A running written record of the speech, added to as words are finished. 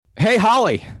Hey,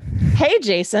 Holly. Hey,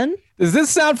 Jason. Does this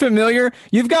sound familiar?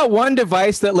 You've got one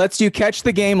device that lets you catch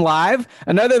the game live,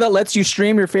 another that lets you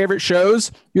stream your favorite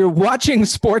shows. You're watching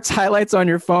sports highlights on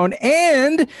your phone,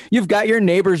 and you've got your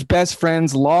neighbor's best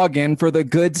friend's login for the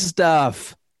good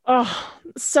stuff. Oh,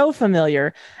 so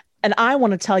familiar. And I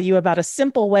want to tell you about a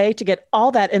simple way to get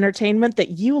all that entertainment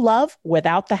that you love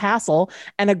without the hassle,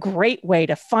 and a great way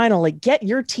to finally get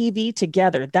your TV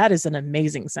together. That is an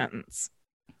amazing sentence.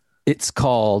 It's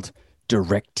called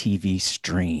DirecTV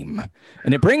Stream,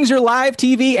 and it brings your live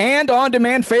TV and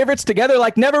on-demand favorites together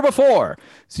like never before,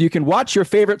 so you can watch your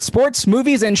favorite sports,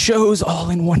 movies, and shows all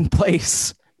in one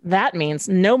place. That means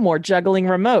no more juggling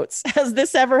remotes. Has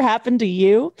this ever happened to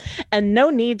you? And no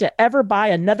need to ever buy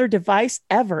another device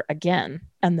ever again.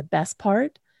 And the best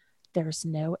part? There's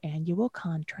no annual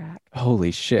contract.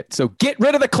 Holy shit. So get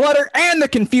rid of the clutter and the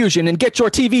confusion and get your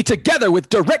TV together with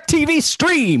DirecTV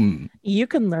Stream. You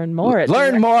can learn more at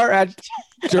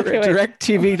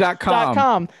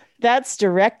directtv.com. That's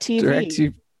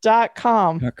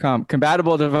directtv.com.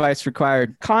 Compatible device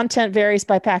required. Content varies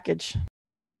by package.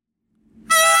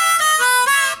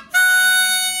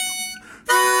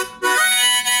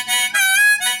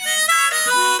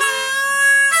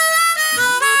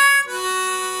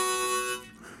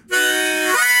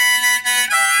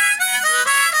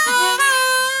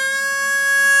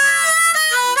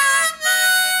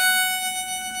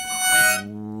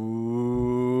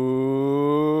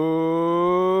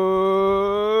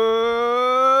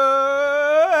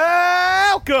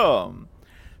 Welcome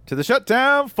to the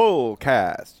Shutdown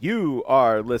Fullcast. You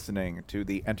are listening to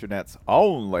the internet's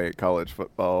only college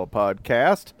football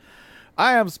podcast.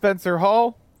 I am Spencer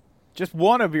Hall, just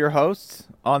one of your hosts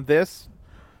on this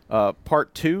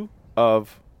part 2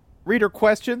 of reader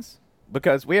questions,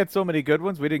 because we had so many good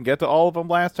ones. We didn't get to all of them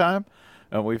last time,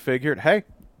 and we figured, hey,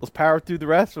 let's power through the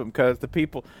rest of them, because the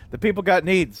people got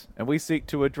needs, and we seek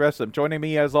to address them. Joining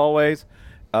me, as always,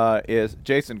 is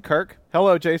Jason Kirk.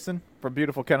 Hello, Jason, from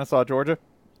beautiful Kennesaw, Georgia.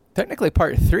 Technically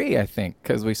part 3, I think,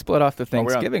 because we split off the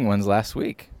Thanksgiving ones last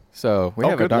week. So we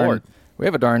have a darn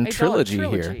trilogy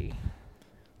here.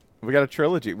 We got a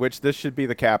trilogy, which this should be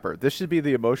the capper. This should be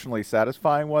the emotionally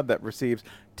satisfying one that receives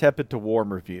tepid to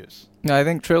warm reviews. No, I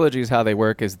think trilogy is how they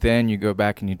work, is then you go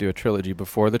back and you do a trilogy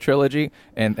before the trilogy,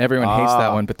 and everyone hates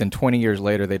that one, but then 20 years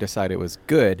later they decide it was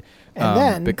good, and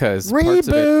then because parts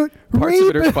of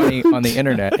it are funny on the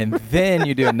internet, and then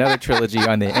you do another trilogy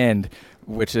on the end,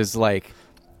 which is like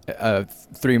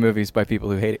 3 movies by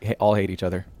people who all hate each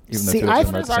other, even though 2 of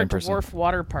them are the same person. Dwarf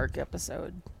Water Park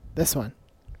episode. This one.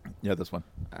 Yeah, this one.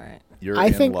 All right. You're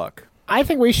in luck. I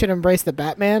think we should embrace the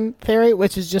Batman theory,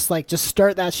 which is just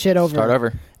start that shit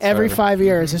over. Every 5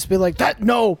 years. Just be like,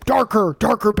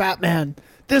 darker Batman.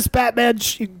 This Batman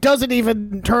doesn't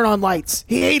even turn on lights.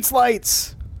 He hates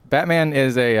lights. Batman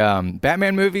is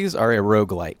Batman movies are a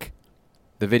roguelike.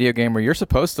 The video game where you're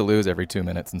supposed to lose every 2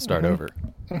 minutes and start over.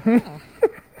 Mm-hmm.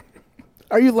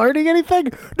 Are you learning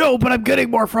anything? No, but I'm getting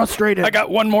more frustrated. I got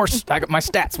one more. My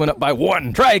stats went up by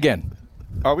 1. Try again.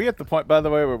 Are we at the point, by the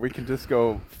way, where we can just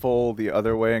go full the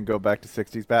other way and go back to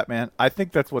 60s Batman? I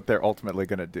think that's what they're ultimately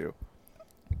going to do.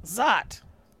 Zot.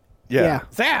 Yeah.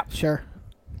 Zap. Sure.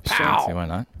 Pow. See, why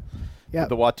not? Yeah.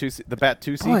 The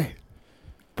Bat-2C.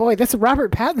 Boy, this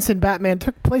Robert Pattinson Batman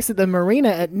took place at the marina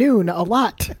at noon a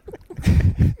lot.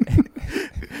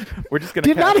 We're just going to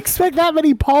did not expect that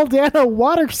many Paul Dano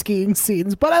water skiing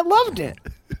scenes, but I loved it.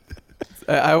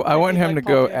 I want him to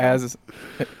go as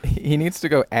he needs to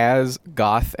go as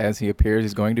goth as he appears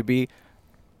he's going to be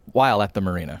while at the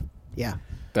marina. Yeah.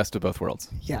 Best of both worlds.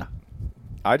 Yeah.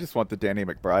 I just want the Danny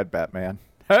McBride Batman.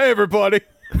 Hey, everybody.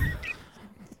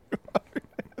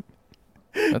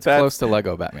 That's close to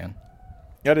Lego Batman.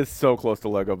 That is so close to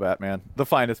Lego Batman. The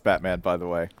finest Batman, by the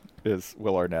way, is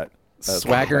Will Arnett.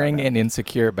 Swaggering and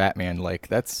insecure Batman.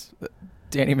 That's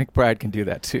Danny McBride can do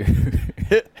that too.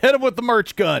 Hit him with the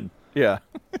merch gun. Yeah.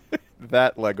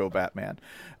 That Lego Batman.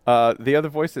 The other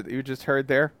voice that you just heard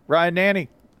there, Ryan Nanny.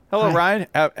 Hello, Hi. Ryan.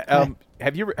 Hi.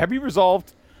 Have you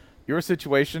resolved your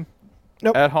situation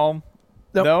Nope. at home?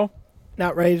 Nope. No?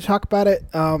 Not ready to talk about it.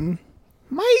 I've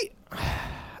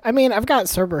got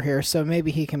Cerber here, so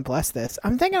maybe he can bless this.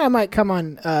 I'm thinking I might come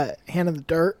on Hand in the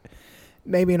Dirt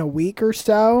maybe in a week or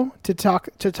so to talk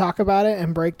about it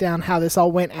and break down how this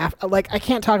all went after. I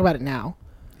can't talk about it now.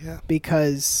 Yeah.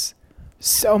 Because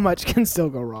so much can still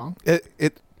go wrong.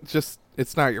 It's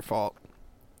not your fault.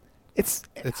 It's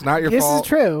not your this fault. This is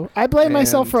true. I blame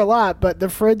myself for a lot, but the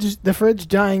fridge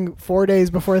dying 4 days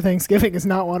before Thanksgiving is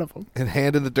not one of them. And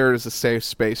Hand in the Dirt is a safe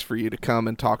space for you to come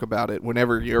and talk about it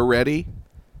whenever you're ready.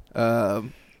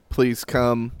 Please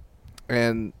come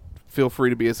and feel free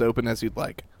to be as open as you'd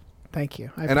like. Thank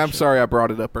you. And I'm sorry I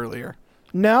brought it up earlier.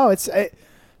 No, it's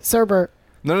Cerber.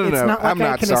 No. Not like I'm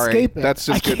not sorry. That's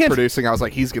just good can't. producing. I was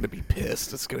like, he's going to be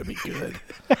pissed. It's going to be good.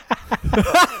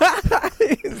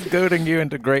 He's goading you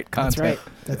into great content.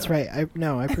 That's right. I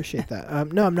appreciate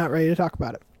that. No, I'm not ready to talk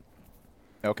about it.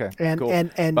 Okay. And cool.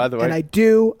 and by the way, and I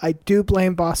do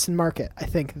blame Boston Market. I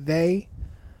think they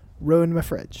ruined my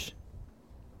fridge.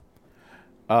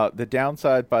 The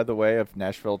downside, by the way, of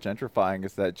Nashville gentrifying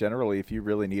is that generally, if you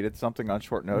really needed something on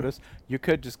short notice, you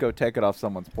could just go take it off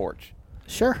someone's porch.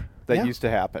 Sure. That used to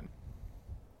happen.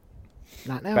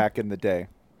 Not now. Back in the day.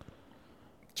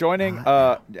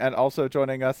 And also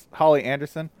joining us, Holly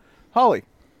Anderson. Holly,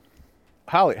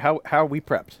 how are we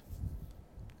prepped?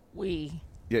 We.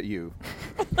 Yeah, you.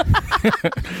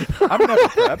 I'm never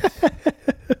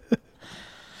prepped.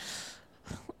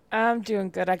 I'm doing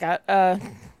good.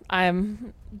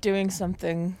 I'm doing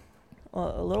something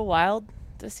a little wild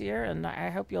this year, and I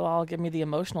hope you'll all give me the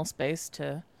emotional space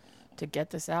to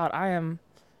get this out.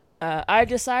 I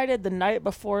decided the night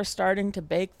before starting to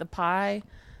bake the pie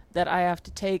that I have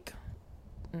to take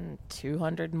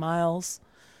 200 miles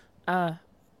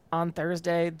on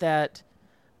Thursday, that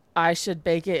I should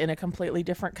bake it in a completely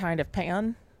different kind of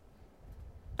pan,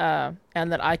 and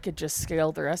that I could just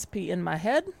scale the recipe in my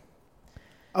head.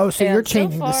 Oh, so you're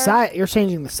changing the size. You're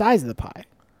changing the size of the pie.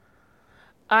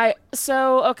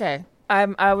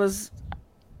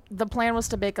 The plan was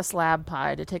to bake a slab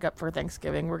pie to take up for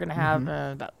Thanksgiving. We're gonna have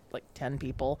about like 10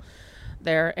 people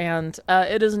there, and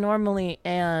it is normally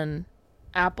an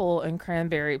apple and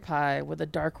cranberry pie with a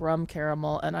dark rum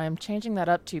caramel, and I'm changing that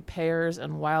up to pears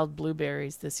and wild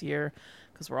blueberries this year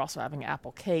because we're also having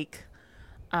apple cake.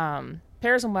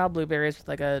 Pears and wild blueberries with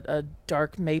like a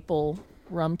dark maple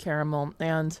rum caramel,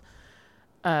 and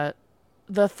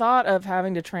the thought of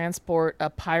having to transport a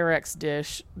Pyrex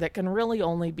dish that can really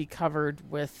only be covered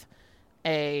with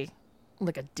a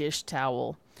dish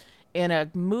towel in a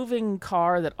moving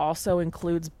car that also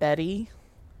includes Betty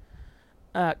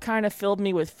kind of filled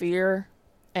me with fear.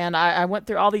 And I went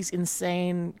through all these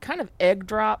insane kind of egg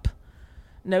drop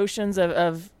notions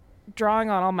of drawing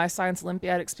on all my Science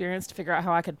Olympiad experience to figure out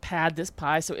how I could pad this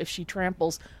pie so if she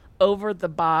tramples over the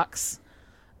box,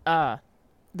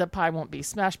 the pie won't be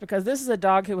smashed, because this is a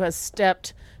dog who has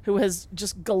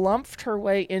just galumphed her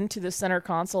way into the center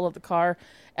console of the car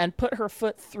and put her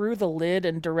foot through the lid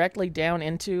and directly down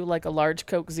into like a large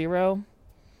Coke Zero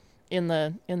in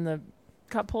the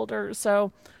cup holder.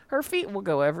 So her feet will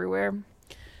go everywhere.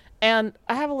 And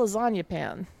I have a lasagna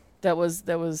pan that was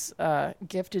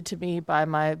gifted to me by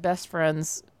my best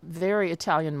friend's very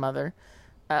Italian mother.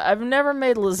 I've never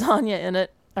made lasagna in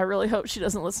it. I really hope she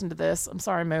doesn't listen to this. I'm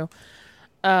sorry, Moo.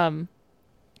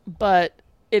 But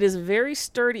it is very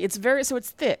sturdy. It's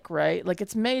thick, right? Like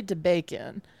it's made to bake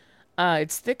in.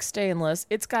 It's thick stainless.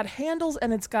 It's got handles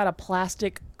and it's got a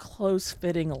plastic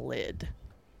close-fitting lid.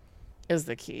 Is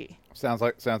the key. Sounds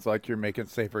like you're making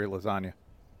savory lasagna.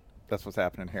 That's what's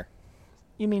happening here.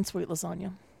 You mean sweet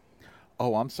lasagna?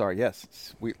 Oh, I'm sorry. Yes,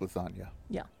 sweet lasagna.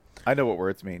 Yeah. I know what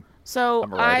words mean. So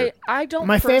I don't.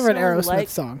 My favorite Aerosmith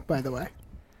song, by the way.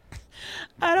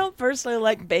 I don't personally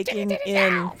like baking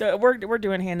in. We're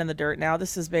doing Hand in the Dirt now.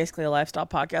 This is basically a lifestyle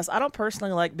podcast. I don't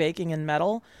personally like baking in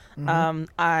metal.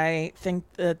 I think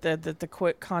that the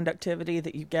quick conductivity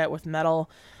that you get with metal,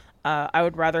 I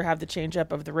would rather have the change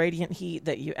up of the radiant heat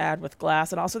that you add with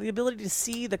glass, and also the ability to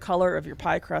see the color of your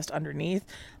pie crust underneath.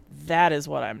 That is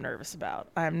what I'm nervous about.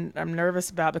 I'm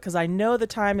nervous about because I know the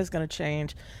time is going to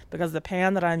change because the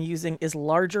pan that I'm using is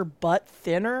larger but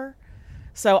thinner.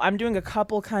 So I'm doing a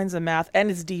couple kinds of math,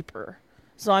 and it's deeper.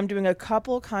 So I'm doing a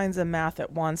couple kinds of math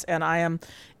at once, and I am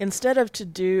instead of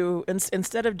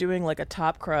doing like a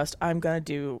top crust, I'm gonna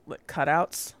do like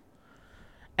cutouts,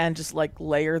 and just like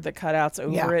layer the cutouts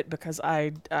over it because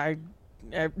I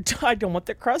don't want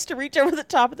the crust to reach over the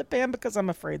top of the pan because I'm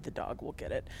afraid the dog will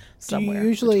get it somewhere. Do you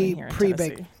usually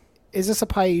pre-bake? Is this a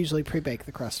pie you usually pre-bake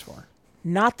the crust for?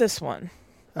 Not this one.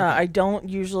 Okay. I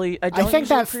think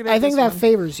that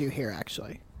favors you here,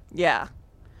 actually. Yeah,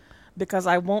 because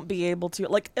I won't be able to.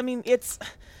 Like, I mean, it's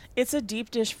a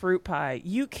deep dish fruit pie.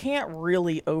 You can't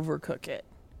really overcook it.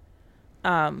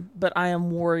 But I am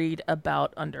worried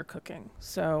about undercooking.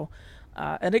 So,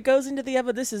 and it goes into the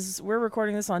oven. We're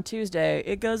recording this on Tuesday.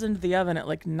 It goes into the oven at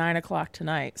like 9:00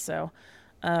 tonight. So,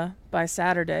 by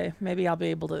Saturday, maybe I'll be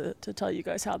able to tell you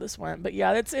guys how this went. But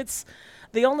yeah, it's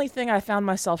the only thing I found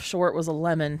myself short was a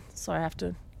lemon. So I have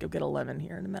to go get a lemon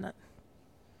here in a minute.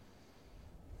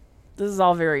 This is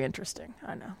all very interesting.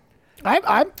 I know.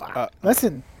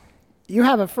 Listen. you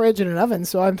have a fridge and an oven,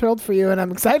 so I'm thrilled for you, and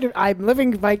I'm excited. I'm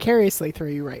living vicariously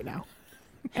through you right now.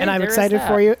 Hey, and I'm excited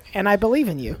for you, and I believe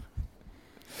in you.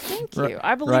 Thank you.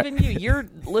 I believe in you.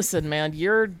 Listen, man,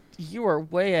 you are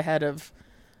way ahead of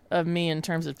me in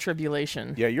terms of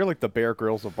tribulation. Yeah, you're like the Bear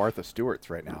Grylls of Martha Stewart's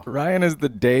right now. Ryan is the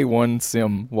day one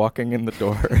sim walking in the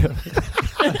door.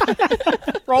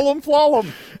 Roll 'em, flall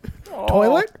 'em.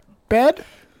 Toilet, bed,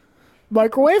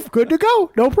 microwave, good to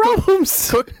go. No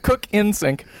problems. Cook in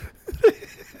sink.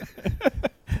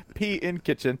 Pee in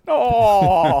kitchen.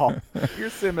 Oh, your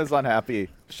sim is unhappy.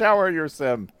 Shower your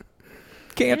sim.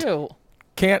 Can't. Ew.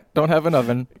 Don't have an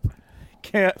oven.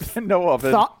 Can't. No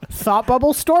oven. Thought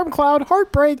bubble, storm cloud,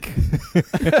 heartbreak.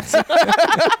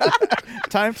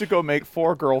 Time to go make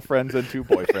 4 girlfriends and 2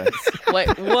 boyfriends. Wait,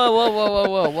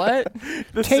 whoa, what?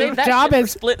 Take that job shit for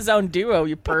as split zone duo,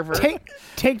 you pervert.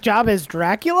 take job as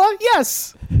Dracula?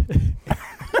 Yes.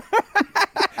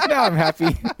 Now I'm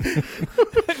happy.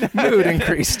 Mood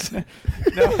increased.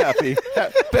 Now happy.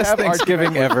 Best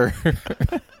Thanksgiving ever.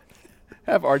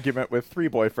 Have argument with 3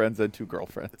 boyfriends and 2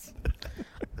 girlfriends.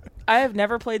 I have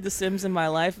never played The Sims in my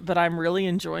life, but I'm really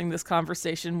enjoying this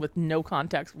conversation with no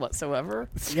context whatsoever.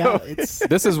 Yeah,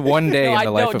 This is one day in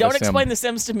the life of a sim. Don't explain The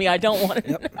Sims to me. I don't want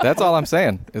to know. That's all I'm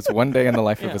saying. It's one day in the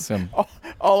life of a sim.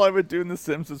 All I would do in The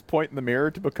Sims is point in the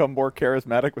mirror to become more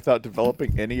charismatic without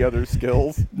developing any other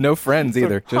skills. No friends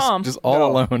either. Just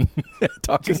all alone.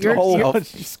 Talking to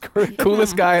yourself.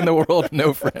 Coolest guy in the world.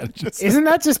 No friends. Isn't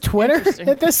that just Twitter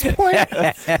at this point?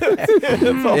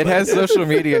 It has social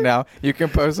media now. You can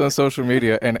post on social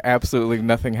media and absolutely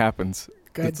nothing happens.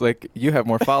 Good. It's like you have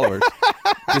more followers.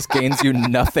 Just gains you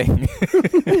nothing.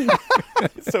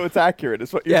 So it's accurate,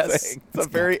 is what you're saying. It's a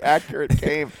very accurate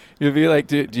game. You'd be like,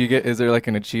 do you get? Is there like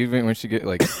an achievement once you get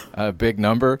like a big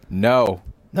number? No.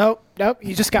 Nope.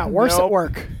 You just got worse at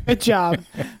work. Good job.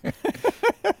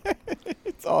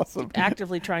 It's awesome.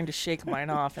 Actively trying to shake mine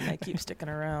off, and they keep sticking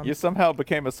around. You somehow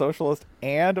became a socialist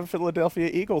and a Philadelphia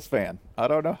Eagles fan. I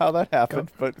don't know how that happened,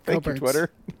 but thank you,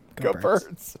 Twitter. Go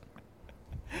Birds.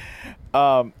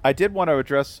 I did want to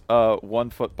address one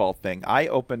football thing. I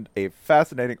opened a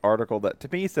fascinating article that to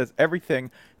me says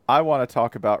everything I want to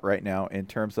talk about right now in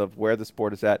terms of where the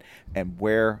sport is at and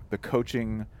where the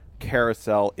coaching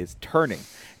carousel is turning.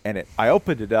 And I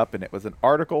opened it up, and it was an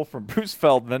article from Bruce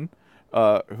Feldman,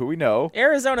 who we know.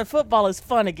 Arizona football is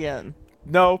fun again.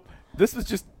 No, this is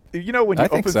just, when you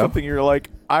open something, you're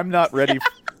like, I'm not ready.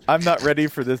 I'm not ready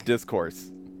for this discourse,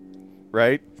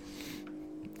 right?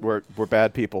 We're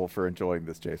bad people for enjoying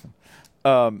this, Jason.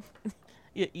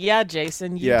 Yeah,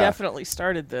 Jason, you definitely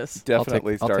started this.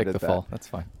 Definitely I'll started take the that. fall. That's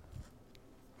fine.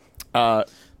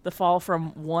 The fall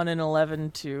from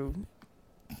 1-11 to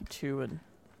 2-10.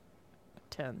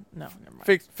 No, never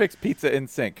mind. Fix pizza in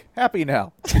sync. Happy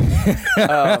now.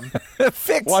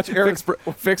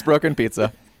 Fix broken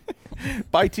pizza.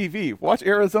 Buy TV. Watch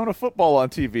Arizona football on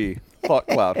TV. Thought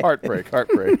cloud. Heartbreak.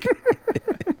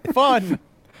 Fun.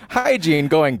 Hygiene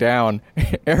going down.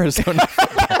 Arizona.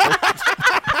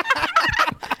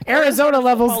 Arizona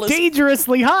levels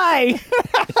dangerously high.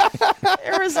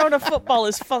 Arizona football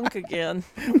is funk again.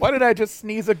 Why did I just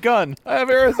sneeze a gun? I have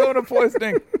Arizona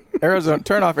poisoning.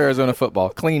 Turn off Arizona football.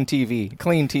 Clean TV.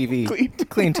 Clean TV.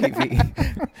 Clean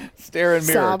TV. Stare in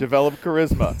mirror. Develop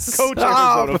charisma. Coach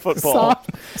Arizona football.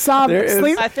 Stop.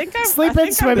 Sleep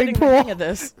in swimming pool.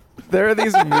 This. There are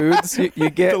these moods you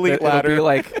get. It'll be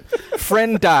like,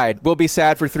 friend died. We'll be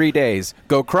sad for 3 days.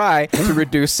 Go cry to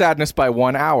reduce sadness by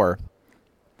 1 hour.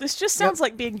 This just sounds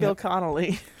like being Bill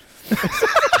Connolly.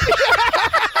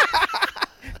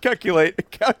 Calculate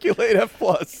F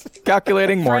plus.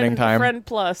 Calculating morning time. Friend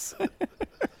plus.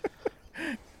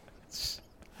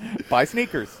 Buy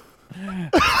sneakers.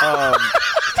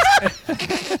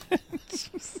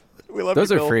 We love Those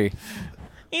you, are Bill. free.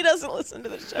 He doesn't listen to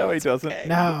the show. No, he doesn't. Okay.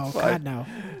 No, God, no.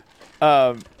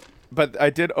 But I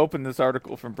did open this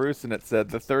article from Bruce, and it said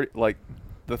the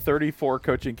 34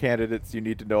 coaching candidates you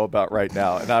need to know about right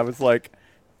now, and I was like,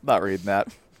 not reading that.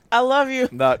 I love you.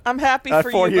 I'm happy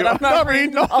for you, but I'm not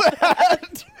reading all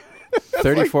that.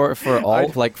 34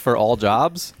 for all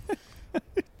jobs.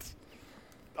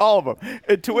 All of them.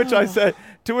 And to which I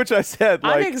said,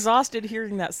 like, I'm exhausted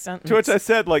hearing that sentence. To which I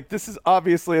said, like, this is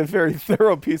obviously a very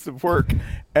thorough piece of work,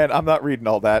 and I'm not reading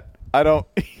all that. I don't.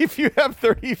 If you have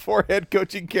 34 head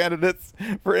coaching candidates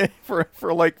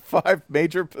for like 5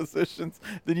 major positions,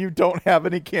 then you don't have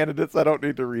any candidates. I don't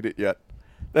need to read it yet.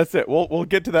 That's it. We'll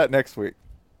get to that next week.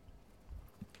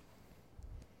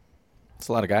 It's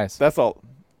a lot of guys. That's all.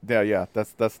 Yeah.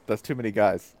 That's too many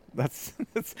guys. That's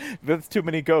too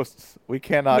many ghosts. We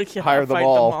cannot hire them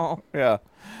all. Yeah.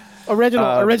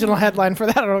 Original headline for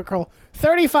that article.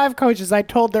 35 coaches I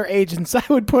told their agents I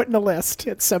would put in a list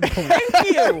at some point.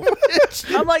 Thank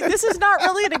you. I'm like, this is not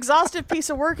really an exhaustive piece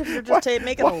of work if you're just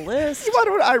making a list. Why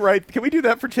don't I write? Can we do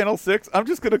that for Channel 6? I'm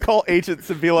just going to call agents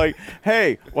and be like,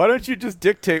 hey, why don't you just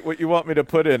dictate what you want me to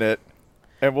put in it?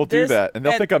 And we'll do that. And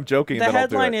they'll think I'm joking. The and then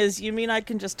headline I'll do it. is, you mean I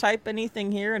can just type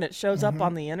anything here and it shows up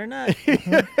on the internet?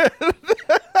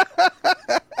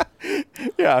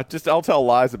 Yeah, I'll tell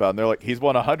lies about him. They're like, he's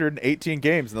won 118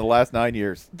 games in the last 9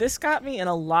 years. This got me in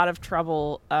a lot of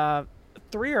trouble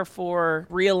 3 or 4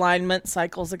 realignment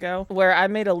cycles ago, where I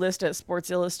made a list at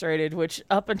Sports Illustrated, which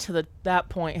up until that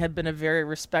point had been a very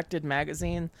respected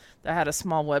magazine that had a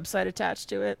small website attached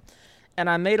to it. And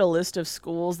I made a list of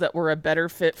schools that were a better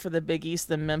fit for the Big East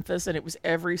than Memphis, and it was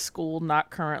every school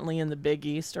not currently in the Big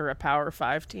East or a Power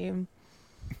 5 team.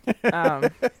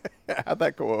 How'd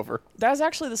that go over? That was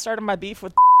actually the start of my beef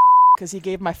with because he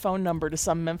gave my phone number to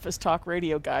some Memphis talk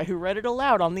radio guy who read it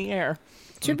aloud on the air.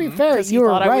 To be fair, Because you he were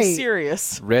thought right. I was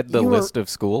serious. Read the list of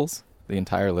schools? The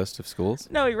entire list of schools?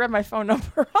 No, he read my phone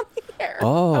number on the air.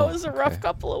 Oh, that was a rough okay.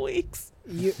 couple of weeks.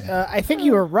 I think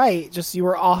you were right. Just you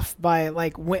were off by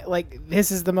like this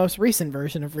is the most recent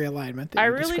version of realignment. I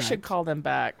really should call them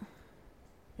back.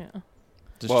 Yeah.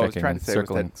 Just Well, I was checking trying and to say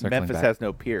circling Memphis back. has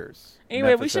no peers. Anyway,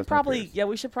 Memphis we should has no probably peers.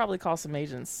 we should probably call some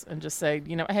agents and just say,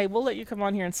 hey, we'll let you come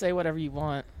on here and say whatever you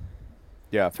want.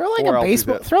 Yeah. throw like or a I'll do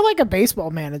baseball that. throw like a baseball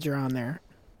manager on there.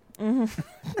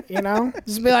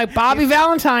 Just be like Bobby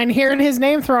Valentine, hearing his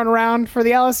name thrown around for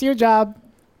the LSU job.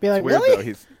 Be like, It's weird,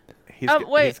 really?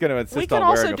 though. Wait, he's going to insist we can on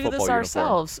wearing also a do football this uniform.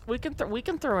 ourselves. We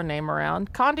can throw a name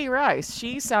around. Condi Rice.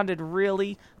 She sounded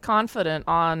really confident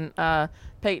on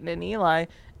Peyton and Eli,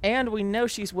 and we know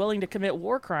she's willing to commit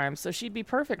war crimes, so she'd be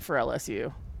perfect for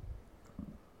LSU.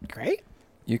 Great.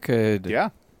 You could Yeah.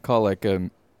 call like a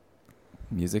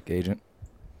music agent.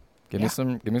 Give me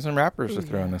some rappers to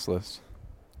throw on this list.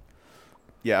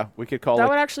 Yeah, we could call That it.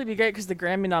 would actually be great because the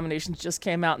Grammy nominations just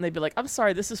came out, and they'd be like, "I'm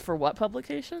sorry, this is for what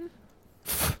publication?"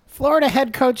 Florida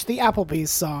head coach the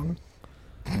Applebee's song.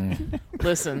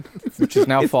 Listen, Which is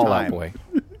now It's Fall time. Out Boy.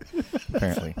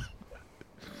 Apparently.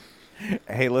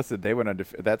 Hey, listen, they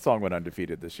went that song went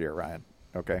undefeated this year, Ryan.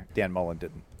 Okay, Dan Mullen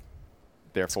didn't.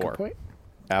 That's a Therefore, good point.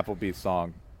 Applebee's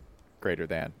song greater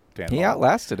than Dan He Mullen.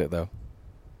 outlasted it though.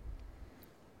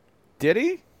 Did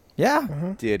he?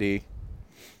 Yeah. Did he?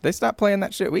 They stopped playing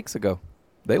that shit weeks ago.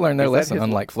 They learned their Is that lesson, his-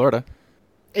 unlike Florida.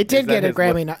 It did that get a his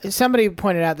Grammy. Somebody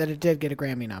pointed out that it did get a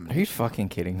Grammy Are you nomination. fucking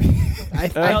kidding me? I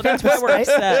no, think that's why we're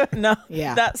upset. No,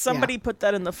 Yeah, that somebody put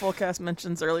that in the full cast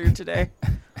mentions earlier today.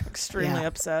 Extremely Yeah.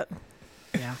 upset.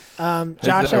 Yeah.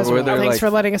 Josh, were there, thanks like- for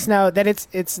letting us know that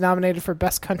it's nominated for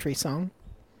best country song.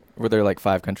 Were there like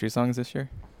 5 country songs this year?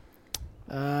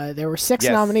 There were 6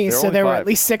 Yes, nominees, there were so only there were 5. at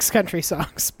least 6 country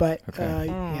songs. But Okay.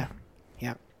 yeah.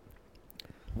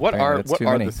 What Apparently are that's what too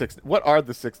are many. the 6? What are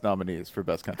the 6 nominees for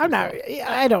best country? I'm not. song?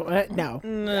 I don't. No.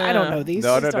 I don't know these.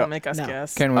 No, Please no. don't make us No.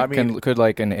 guess. Could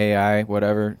like an AI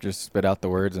whatever just spit out the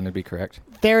words and it'd be correct?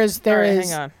 There is. All right,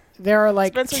 hang on. There are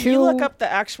like Spencer, 2. you look up the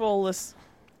actual list.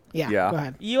 Yeah. Yeah. Go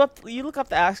ahead. You look up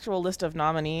the actual list of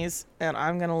nominees, and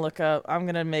I'm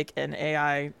gonna make an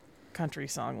AI country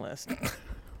song list.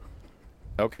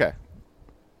 Okay,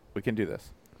 we can do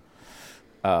this.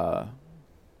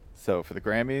 So for the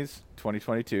Grammys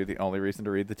 2022, the only reason to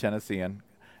read the Tennessean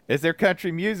is their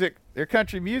country music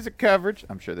coverage.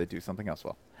 I'm sure they do something else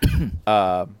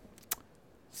well.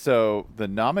 So the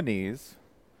nominees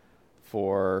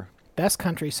for Best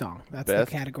country song. That's best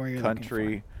the category you're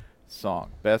country song,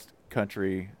 best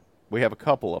country. We have a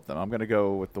couple of them. I'm going to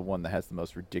go with the one that has the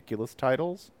most ridiculous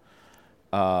titles.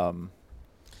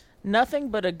 Nothing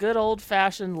but a good old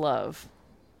fashioned love.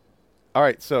 All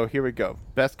right, so here we go.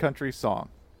 Best country song.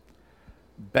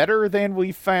 Better Than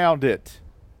We Found It.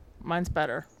 Mine's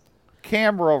better.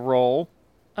 Camera Roll.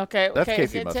 Okay, That's okay.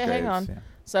 Casey hang Musgraves. on. Yeah.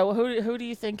 So who do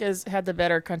you think has had the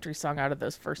better country song out of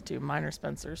those first 2? Mine or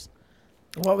Spencer's?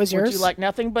 for. What was yours? Would you like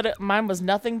mine was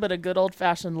nothing but a good old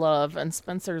fashioned love, and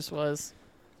Spencer's was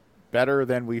Better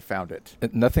Than We Found It.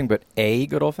 Nothing but a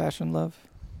good old fashioned love?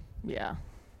 yeah.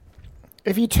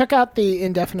 If you took out the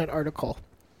indefinite article,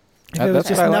 if it was That's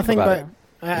just what I like nothing about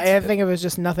but. it. I think if it was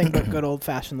just nothing but good old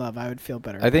fashioned love, I would feel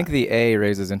better. I think about the A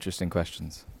raises interesting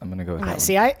questions. I'm going to go with it. that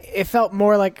See, it felt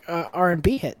more like a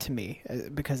R&B hit to me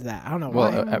because of that. I don't know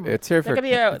one. why. Well, it's here for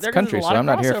it's There country, a so lot I'm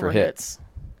of not here for crossover hits.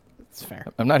 It's fair.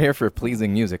 I'm not here for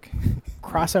pleasing music.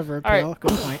 Crossover All right. appeal.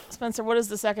 Good point. Spencer, what is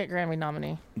the second Grammy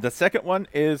nominee? The second one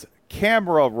is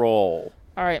Camera Roll.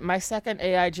 All All right, my second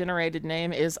AI generated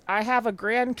name is I Have a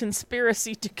Grand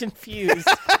Conspiracy to Confuse.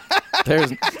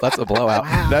 That's a blowout.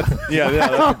 Wow. That's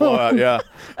a blowout. Yeah.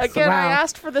 Again, Wow. I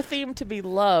asked for the theme to be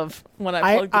love when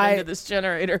I plugged it into this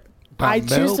generator. I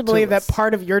choose to believe that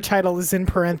part of your title is in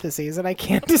parentheses, and I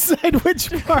can't decide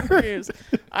which part. Confused.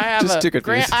 I have Just too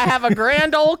confused. I have a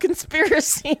grand old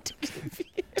conspiracy to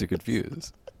confuse. To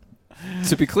confuse.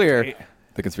 To be clear,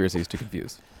 the conspiracy is to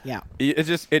confuse. Yeah. It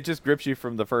just grips you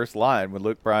from the first line when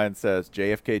Luke Bryan says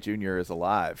JFK Jr. is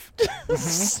alive.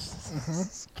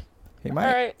 He All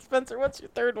might. right, Spencer, what's your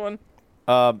third one?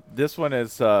 This one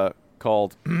is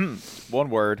called one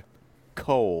word,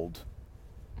 cold.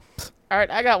 All right,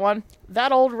 I got one.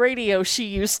 That old radio she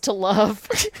used to love.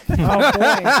 Oh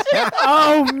boy.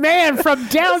 Oh man, from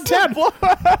downtown.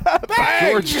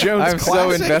 George Jones I'm so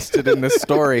classic. invested in this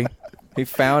story. He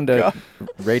found a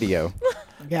radio.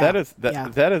 Yeah.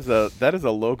 That is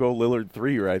a Logo Lillard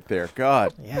 3 right there.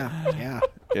 God. Yeah.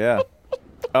 Yeah.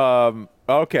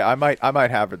 Okay, I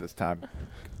might have her this time.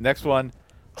 Next one,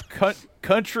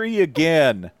 country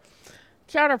again.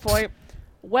 Counterpoint.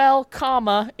 Well,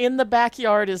 comma, in the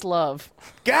backyard is love.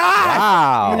 God.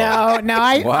 Wow. No,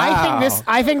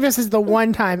 I think this is the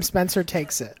one time Spencer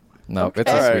takes it. No,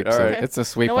 it's All a right, sweep. all So right. it's a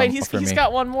sweep No, wait, for he's me.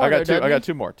 got one more. I got though, two. I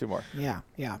doesn't got two more. Yeah.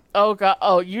 he? Oh god.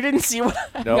 Oh, you didn't see what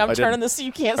No, I'm I turning didn't. this so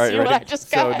you can't All right, see what I ready?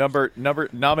 just got. So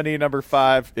nominee number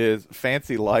 5 is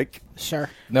Fancy Like. Sure.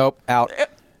 Nope, out.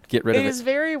 Get rid It of is it.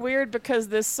 very weird because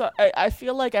I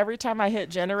feel like every time I hit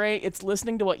generate, it's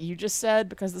listening to what you just said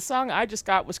because the song I just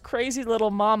got was Crazy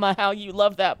Little Mama, How You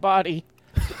Love That Body.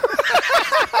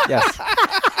 Yes.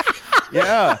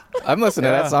 Yeah. I'm listening to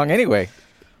Yeah. that song anyway.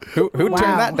 Who Wow.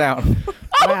 turned that down? Oh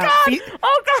Wow. god! Fe-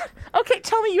 Oh god! Okay,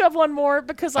 tell me you have one more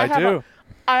because I have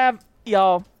I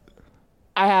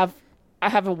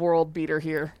have a world beater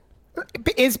here.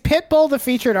 Is Pitbull the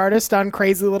featured artist on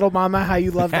Crazy Little Mama, How You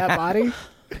Love That Body?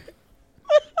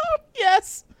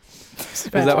 Yes. Does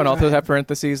that one also have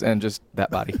parentheses and just that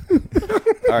body?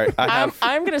 All right.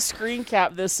 I'm gonna screen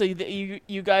cap this so that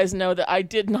you guys know that I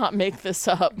did not make this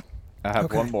up. I have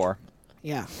Okay. one more.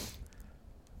 Yeah.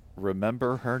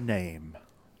 Remember her name.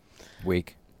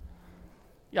 Weak.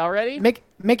 Y'all ready?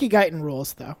 Mickey Guyton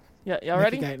rules, though. Yeah, y'all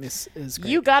ready? Mickey Guyton is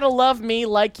great. You gotta love me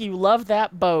like you love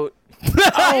that boat.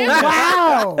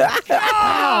 Oh,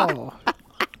 wow.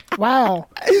 Wow.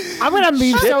 I'm going to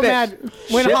be so it. mad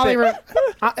when Ship Holly...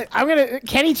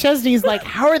 Kenny Chesney's like,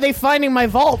 how are they finding my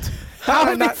vault? How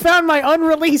have they found my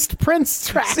unreleased Prince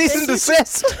track? Cease and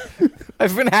desist.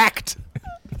 I've been hacked.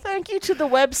 Thank you to the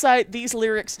website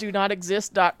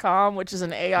theselyricstodnotexist.com, which is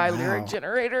an AI lyric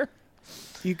generator.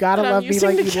 You gotta that I'm love me using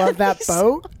like to you get love that these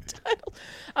boat?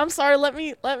 I'm sorry, let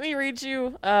me read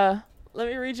you a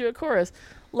chorus.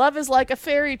 Love is like a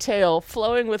fairy tale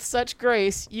flowing with such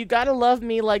grace. You gotta love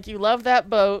me like you love that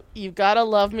boat. You gotta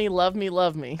love me, love me,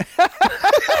 love me.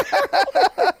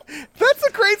 That's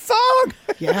a great song.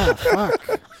 Yeah,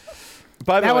 fuck.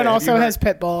 By the That way, one have also you heard- has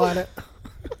Pitbull on it.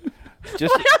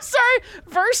 just I'm sorry.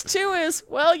 Verse 2 is,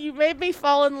 well, you made me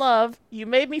fall in love. You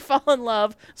made me fall in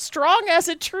love. Strong as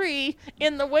a tree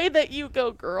in the way that you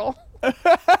go, girl.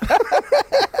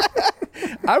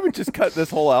 I would just cut this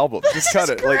whole album. Just cut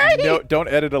it. Like no, don't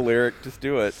edit a lyric. Just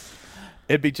do it.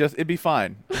 It'd be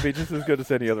fine. It'd be just as good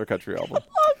as any other country album. Love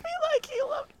me like you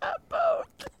love that boat.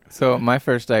 So my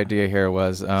first idea here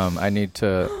was I need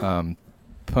to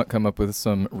come up with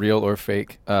some real or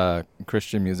fake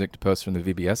Christian music to post from the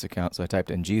VBS account. So I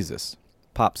typed in Jesus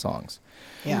pop songs.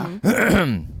 Yeah.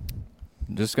 I'm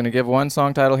just going to give one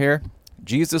song title here.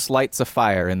 Jesus lights a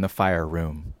fire in the fire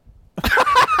room.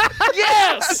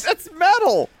 Yes! That's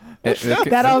metal.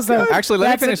 That also... Actually, let me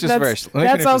that's- finish this that's- verse. Let me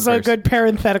That's finish this also a verse. good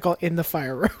parenthetical in the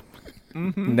fire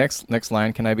room. Next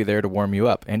line, can I be there to warm you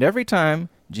up? And every time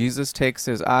Jesus takes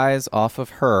his eyes off of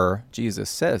her, Jesus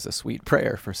says a sweet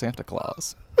prayer for Santa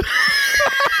Claus.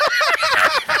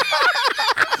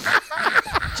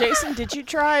 Jason, did you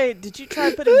try putting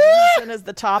Jesus in as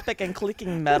the topic and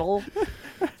clicking metal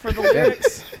for the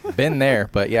lyrics? Been there,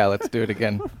 but yeah, let's do it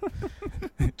again.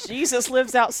 Jesus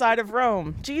lives outside of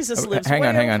Rome. Jesus lives hang way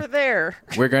on, hang on. over there.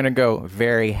 We're going to go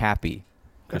very happy.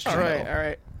 Christian All right, metal. all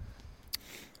right.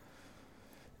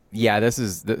 Yeah, this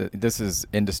is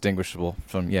indistinguishable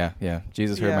from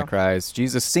Jesus heard Yeah. my cries.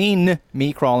 Jesus seen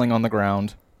me crawling on the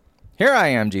ground. Here I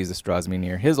am. Jesus draws me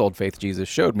near. His old faith Jesus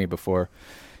showed me before.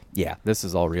 Yeah, this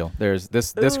is all real. There's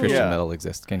this Ooh. Christian Yeah. metal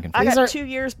exists. Can confirm. I These got are- 2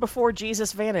 years before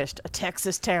Jesus vanished, a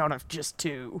Texas town of just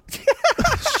 2.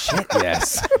 Shit,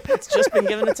 yes. It's just been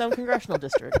given its own congressional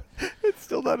district. It's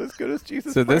still not as good as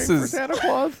Jesus. So this praying for is- Santa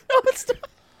Claus. No, it's not.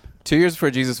 2 years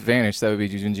before Jesus vanished, that would be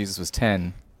when Jesus was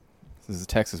 10. This is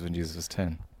Texas when Jesus was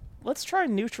 10. Let's try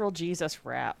neutral Jesus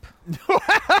rap.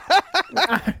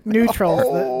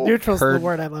 Neutral. Neutral's the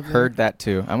word I love. Heard that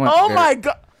too. My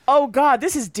God. Oh, God.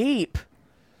 This is deep.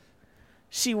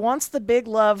 She wants the big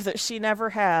love that she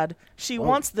never had. She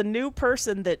wants the new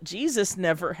person that Jesus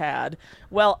never had.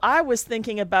 Well, I was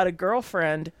thinking about a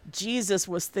girlfriend. Jesus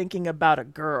was thinking about a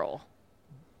girl.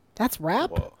 That's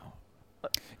rap? Whoa.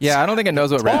 Yeah, I don't think it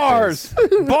knows what rap is.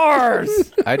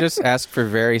 Bars! I just asked for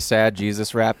very sad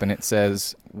Jesus rap, and it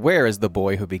says, "Where is the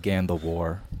boy who began the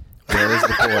war? Where is the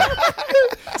boy?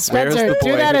 Where is the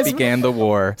boy who began the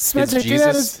war? Spencer,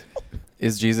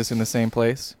 Is Jesus in the same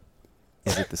place?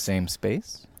 Is it the same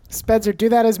space?" Spencer, do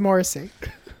that as Morrissey.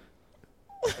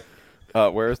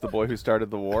 Where is the boy who started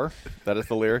the war? That is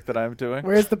the lyric that I'm doing.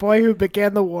 Where's the boy who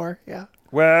began the war? Yeah.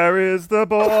 Where is the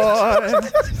boy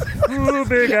who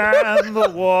began the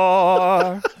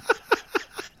war?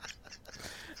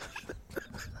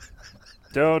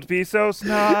 Don't be so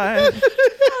snide.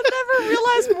 I never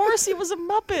realized Morrissey was a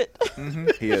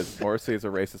Muppet. He is. Morrissey is a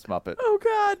racist Muppet. Oh,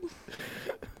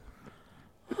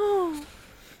 God.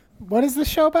 What is the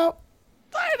show about?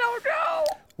 I don't know.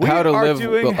 How to are live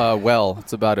doing- well.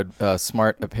 It's about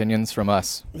smart opinions from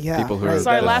us. Yeah, People who right. are,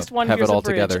 Sorry, last one. have Here's it all a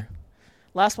bridge. together.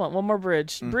 Last one more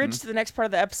bridge. Bridge to the next part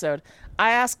of the episode.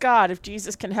 I ask God if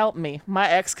Jesus can help me. My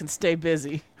ex can stay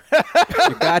busy.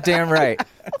 You're goddamn right.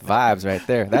 Vibes right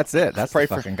there. That's it. That's the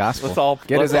fucking gospel.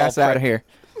 Get his ass out of here.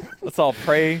 Let's all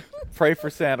pray for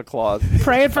Santa Claus.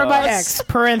 Praying for my ex.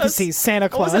 Parentheses. Santa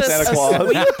Claus. Was it Santa Claus. a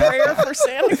sweet prayer for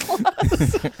Santa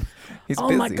Claus? He's Oh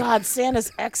busy. my God,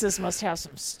 Santa's exes must have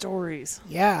some stories.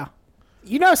 Yeah.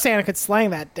 You know Santa could slang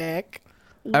that dick.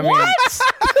 I mean, No,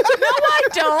 I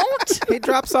don't. he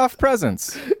drops off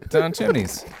presents down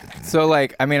chimneys. So,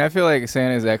 like, I mean, I feel like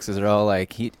Santa's exes are all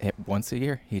like, once a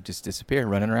year, he'd just disappear,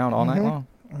 running around all night long,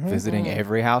 visiting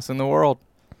every house in the world.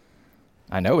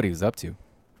 I know what he was up to.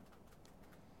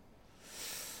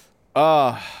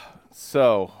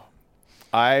 So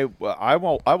I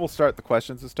will start the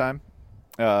questions this time.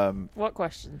 What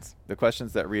questions? The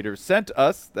questions that readers sent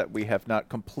us that we have not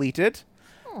completed.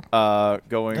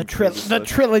 Going The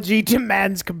trilogy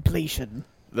demands completion.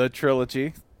 the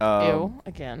trilogy. Ew,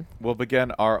 again. We'll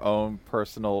begin our own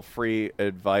personal free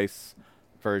advice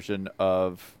version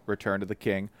of Return to the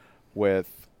King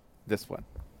with this one.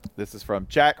 This is from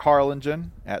Jack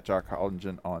Harlingen at Jack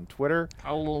Harlingen on Twitter.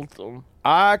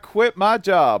 I quit my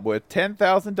job with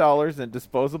 $10,000 in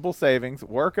disposable savings,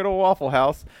 work at a Waffle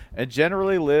House, and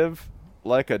generally live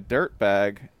like a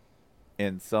dirtbag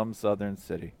in some southern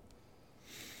city.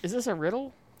 Is this a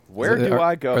riddle? Where do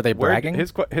I go? Are they bragging?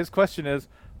 His question is,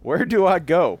 where do I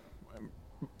go?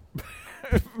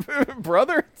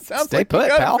 Brother, sounds Stay like put, you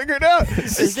got pal. it figured out.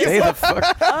 Stay the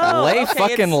fuck. Lay okay,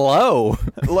 fucking it's- low.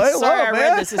 Lay Sorry, low, I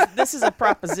man. read this. This is a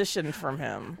proposition from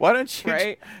him. Why don't you?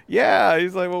 Right? Yeah,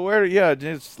 he's like, well, where? Yeah,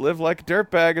 just live like a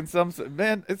dirtbag in some.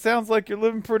 Man, it sounds like you're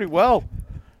living pretty well.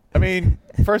 I mean,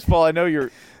 first of all, I know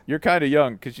you're kind of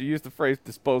young because you use the phrase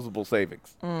disposable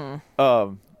savings.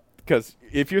 Because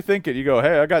if you're thinking, you go,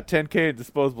 hey, I got 10K in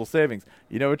disposable savings.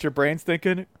 You know what your brain's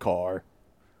thinking? Car,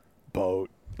 boat.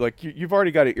 Like you've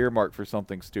already got it earmarked for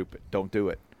something stupid. Don't do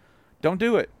it. Don't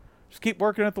do it. Just keep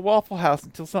working at the Waffle House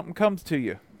until something comes to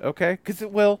you, okay? Because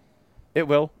it will. It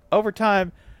will. Over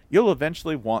time, you'll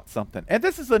eventually want something. And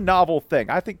this is a novel thing.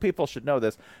 I think people should know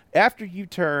this. After you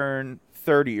turn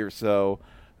 30 or so,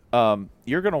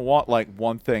 you're going to want like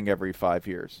one thing every 5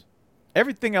 years.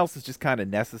 Everything else is just kind of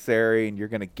necessary and you're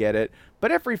going to get it.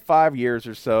 But every 5 years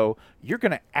or so, you're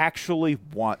going to actually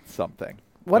want something.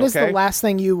 What is the okay? last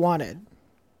thing you wanted?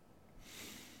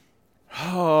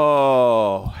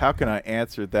 Oh, how can I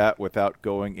answer that without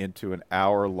going into an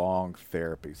hour-long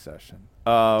therapy session?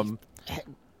 The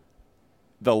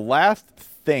last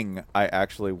thing I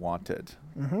actually wanted.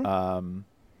 God,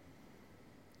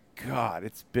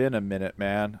 it's been a minute,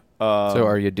 man. So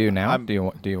are you due now? Do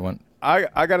you want?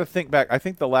 I got to think back. I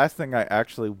think the last thing I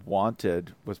actually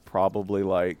wanted was probably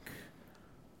like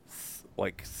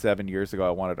 7 years ago.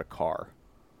 I wanted a car.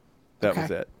 That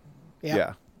was it.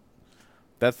 Yeah.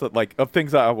 That's the, of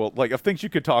things of things you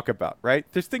could talk about, right?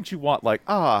 There's things you want,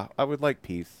 I would like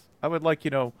peace. I would like,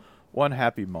 one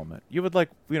happy moment. You would like,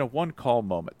 one calm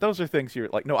moment. Those are things you're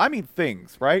like, no, I mean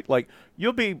things, right? Like,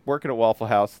 you'll be working at Waffle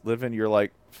House, living your,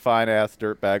 fine-ass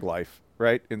dirtbag life,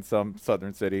 right? In some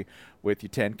southern city with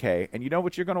your 10K. And you know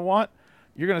what you're going to want?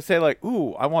 You're going to say,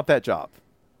 ooh, I want that job.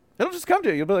 It'll just come to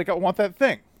you. You'll be like, I want that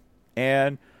thing.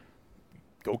 And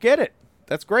go get it.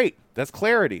 That's great. That's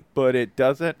clarity. But it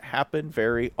doesn't happen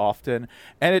very often.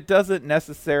 And it doesn't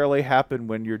necessarily happen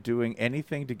when you're doing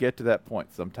anything to get to that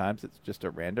point. Sometimes it's just a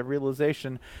random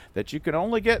realization that you can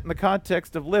only get in the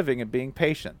context of living and being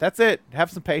patient. That's it.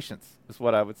 Have some patience is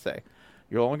what I would say.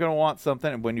 You're only going to want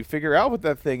something. And when you figure out what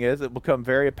that thing is, it will become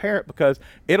very apparent because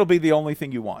it'll be the only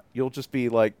thing you want. You'll just be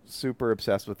like super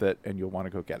obsessed with it and you'll want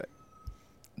to go get it.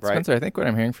 Right? Spencer, I think what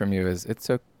I'm hearing from you is it's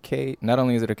okay. Not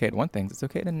only is it okay to want things, it's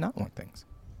okay to not want things.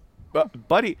 But,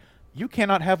 buddy, you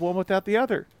cannot have one without the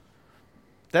other.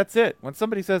 That's it. When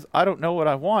somebody says, I don't know what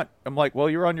I want, I'm like, well,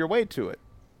 you're on your way to it.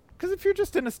 Because if you're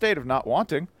just in a state of not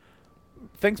wanting,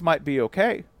 things might be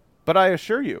okay. But I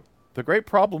assure you, the great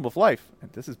problem of life,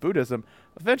 and this is Buddhism,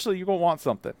 eventually you're going to want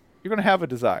something. You're going to have a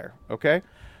desire, okay?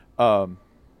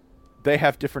 They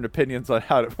have different opinions on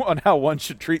how one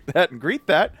should treat that and greet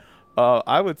that.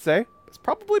 I would say it's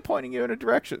probably pointing you in a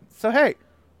direction. So, hey,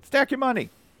 stack your money.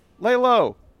 Lay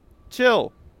low.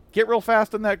 Chill. Get real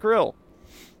fast on that grill.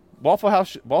 Waffle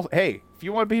House. Hey, if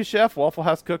you want to be a chef, Waffle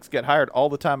House cooks get hired all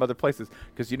the time other places.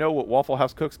 Because you know what Waffle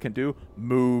House cooks can do?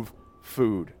 Move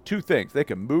food. Two things. They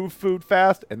can move food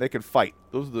fast and they can fight.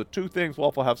 Those are the two things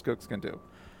Waffle House cooks can do.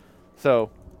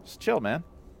 So, just chill, man.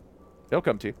 They'll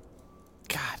come to you.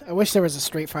 God, I wish there was a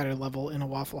Street Fighter level in a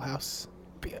Waffle House.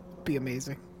 Be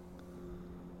amazing.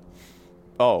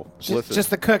 Oh, just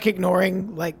the cook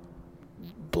ignoring like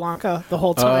Blanca the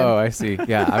whole time. Oh, I see.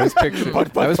 Yeah, I was picturing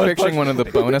one of the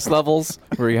bonus levels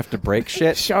where you have to break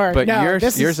shit. Sure, but no,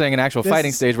 you're saying an actual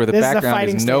fighting stage where the background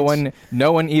is no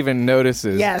one even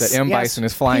notices that M. Bison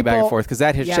is flying back and forth because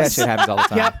that shit happens all the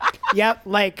time. Yep.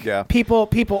 Like people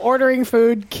ordering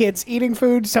food, kids eating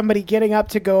food, somebody getting up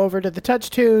to go over to the touch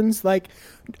tunes, like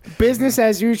business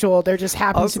as usual. There just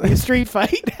happens to be a street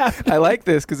fight. I like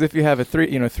this because if you have a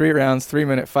 3 rounds,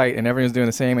 3-minute fight and everyone's doing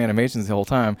the same animations the whole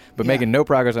time, but making no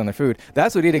progress on their food,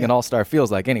 that's what eating an all-star feels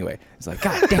like anyway. It's like,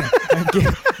 God damn, I'm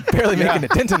barely making a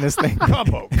dent in this thing.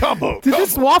 Combo. Did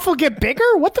this waffle get bigger?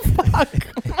 What the fuck?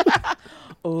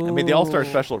 I mean, the All-Star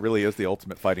Special really is the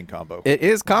ultimate fighting combo. It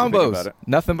is combos.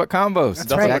 Nothing but combos.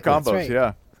 That's right. Nothing but combos, That's right.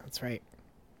 yeah. That's right.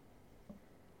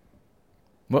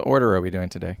 What order are we doing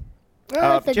today?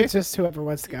 I think it's just whoever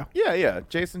wants to go. Yeah.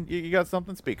 Jason, you got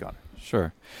something? Speak on it.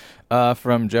 Sure.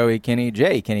 From Joey Kinney,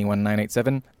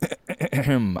 Kenny1997.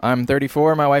 I'm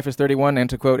 34. My wife is 31. And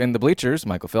to quote In the Bleachers,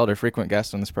 Michael Felder, frequent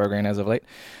guest on this program as of late,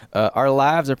 our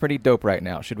lives are pretty dope right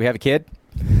now. Should we have a kid?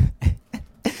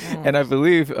 And I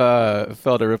believe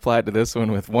Felder replied to this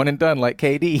one with one and done like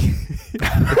KD.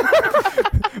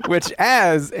 Which,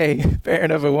 as a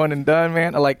parent of a one and done,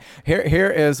 man, like here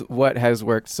is what has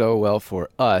worked so well for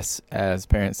us as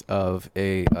parents of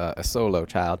a solo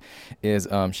child is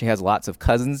she has lots of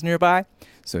cousins nearby,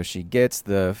 so she gets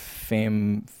the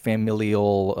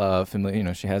familial,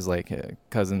 she has like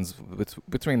cousins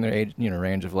between their age,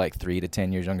 range of like 3 to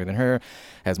 10 years younger than her,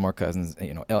 has more cousins,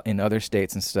 in other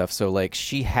states and stuff. So like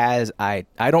she has, I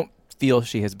don't feel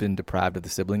she has been deprived of the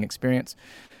sibling experience.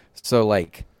 So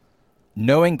like,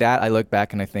 knowing that, I look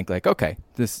back and I think like, okay,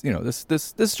 this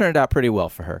turned out pretty well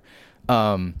for her.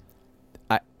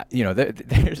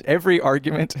 There's every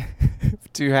argument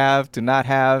to have, to not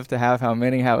have, to have how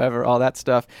many, however, all that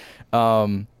stuff.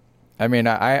 I mean,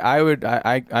 I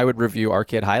would review our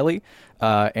kid highly,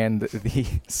 and the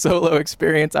solo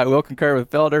experience, I will concur with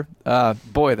Felder.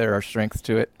 Boy, there are strengths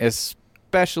to it,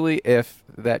 especially if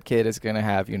that kid is going to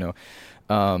have,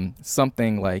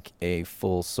 something like a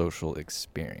full social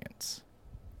experience.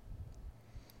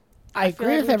 I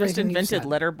agree with everything you just invented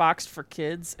Letterboxd for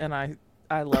kids, and I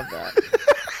love that.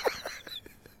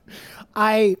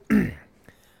 I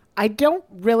don't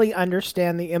really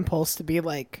understand the impulse to be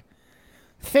like,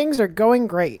 things are going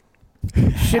great.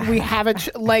 Should we have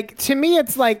it? Like, to me,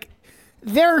 it's like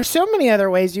there are so many other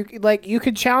ways you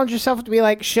could challenge yourself to be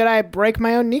like, should I break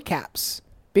my own kneecaps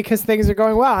because things are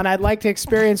going well, and I'd like to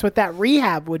experience what that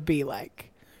rehab would be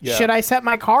like. Yeah. Should I set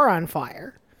my car on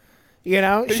fire?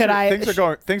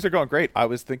 Things are going great. I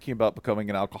was thinking about becoming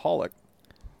an alcoholic.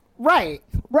 Right.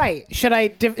 Should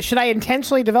I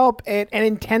intentionally develop an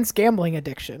intense gambling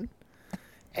addiction?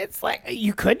 It's like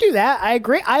you could do that. I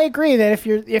agree that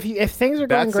if things are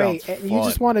going great and you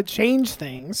just want to change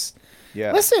things.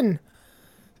 Yeah. Listen,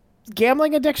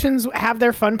 gambling addictions have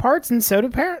their fun parts, and so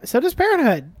does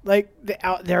parenthood. Like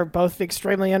they're both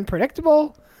extremely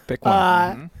unpredictable. Pick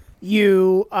one.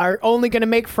 You are only going to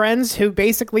make friends who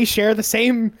basically share the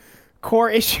same core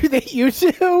issue that you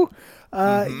do.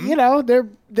 They're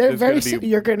very.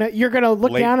 You're gonna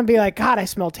look down and be like, God, I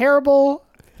smell terrible.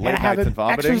 And I haven't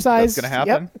exercised. That's going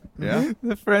to happen. Yep. Yeah.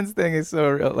 The friends thing is so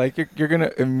real. Like you're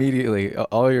gonna immediately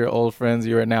all your old friends.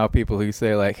 You are now people who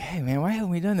say like, "Hey man, why haven't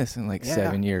we done this in like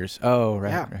 7 years?" Oh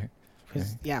right, right.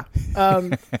 Yeah.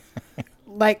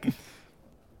 Like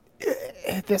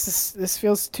this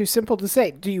feels too simple to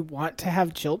say. Do you want to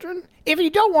have children? If you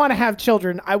don't want to have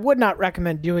children, I would not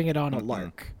recommend doing it on a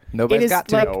lark. Nobody's got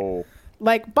to. No.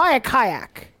 Like buy a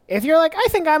kayak. If you're like, I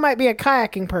think I might be a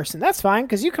kayaking person, that's fine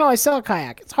because you can always sell a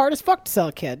kayak. It's hard as fuck to sell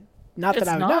a kid. Not It's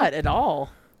that I would not know. at all.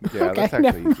 Yeah, Okay, that's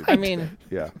actually easy. I mean,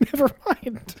 Yeah. Never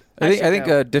mind. I should think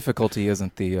know. difficulty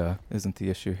isn't the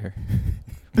issue here.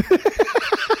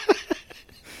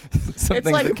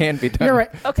 Something like- that can be done. You're right.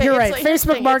 Okay, You're it's right. like- here's the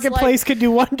Facebook thing, it's Marketplace could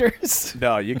do wonders.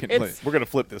 No, you can. It's- We're gonna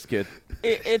flip this kid.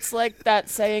 It's like that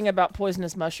saying about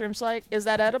poisonous mushrooms. Like, is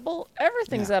that edible?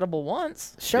 Everything's edible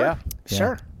once. Sure.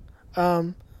 Yeah.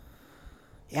 Sure.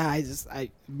 Yeah,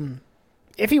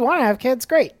 if you want to have kids,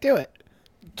 great, do it.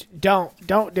 Don't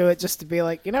do it just to be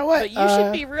like, you know what? But you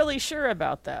should be really sure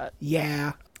about that.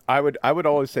 Yeah. I would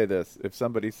always say this. If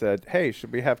somebody said, "Hey,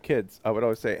 should we have kids?" I would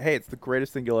always say, "Hey, it's the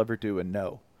greatest thing you'll ever do," and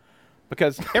no,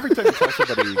 because every time you tell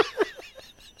somebody,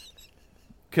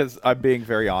 because I'm being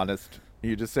very honest,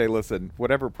 you just say, "Listen,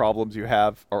 whatever problems you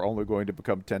have are only going to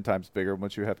become 10 times bigger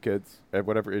once you have kids, and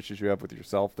whatever issues you have with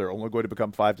yourself, they're only going to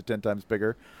become 5 to 10 times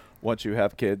bigger once you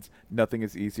have kids. Nothing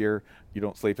is easier. You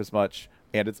don't sleep as much,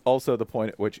 and it's also the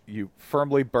point at which you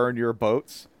firmly burn your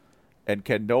boats." And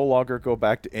can no longer go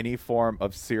back to any form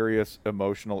of serious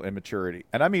emotional immaturity.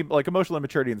 And I mean, like, emotional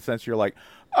immaturity in the sense you're like,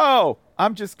 oh,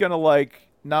 I'm just going to, like,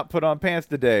 not put on pants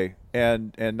today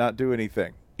and not do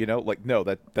anything. You know, like, no,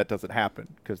 that doesn't happen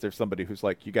because there's somebody who's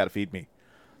like, you got to feed me.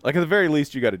 Like, at the very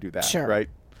least, you got to do that, Sure. right?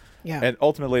 Yeah. And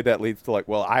ultimately, that leads to, like,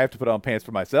 well, I have to put on pants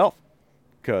for myself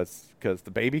because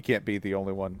the baby can't be the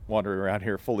only one wandering around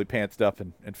here fully pantsed up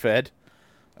and fed.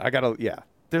 I got to, yeah.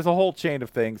 There's a whole chain of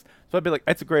things. So I'd be like,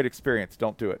 it's a great experience.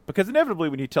 Don't do it. Because inevitably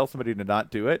when you tell somebody to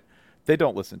not do it, they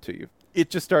don't listen to you. It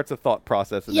just starts a thought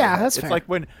process. In their Yeah, head. that's It's fair. like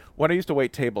when I used to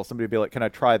wait tables, somebody would be like, can I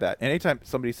try that? And anytime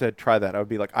somebody said try that, I would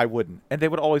be like, I wouldn't. And they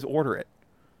would always order it.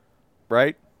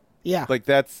 Right? Yeah. Like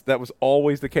that was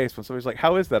always the case. When somebody's like,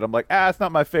 how is that? I'm like, it's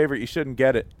not my favorite. You shouldn't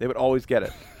get it. They would always get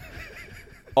it.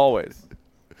 Always.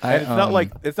 And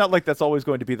it's not like that's always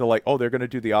going to be the like, oh, they're going to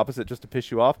do the opposite just to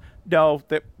piss you off. No,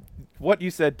 what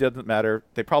you said doesn't matter.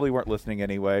 They probably weren't listening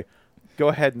anyway. Go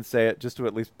ahead and say it just to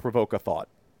at least provoke a thought.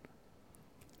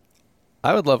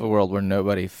 I would love a world where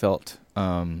nobody felt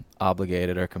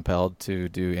obligated or compelled to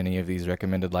do any of these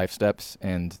recommended life steps,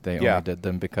 and they only did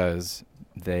them because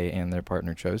they and their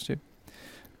partner chose to.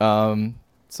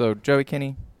 So, Joey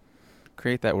Kinney,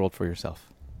 create that world for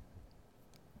yourself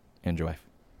and your wife.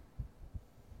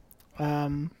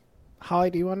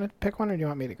 Holly, do you want to pick one or do you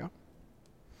want me to go?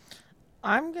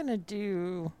 I'm going to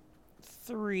do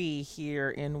 3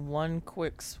 here in one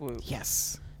quick swoop.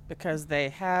 Yes. Because they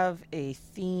have a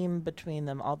theme between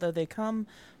them, although they come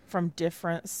from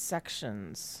different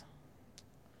sections.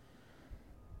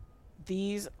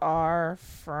 These are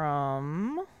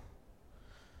from...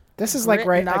 This is like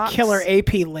Grit a Knox. killer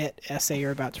AP Lit essay you're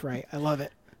about to write. I love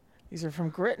it. These are from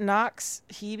Grit Knox,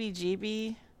 Heebie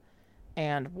Jeebie,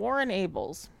 and Warren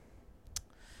Abels.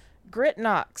 Grit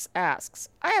Knox asks,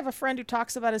 I have a friend who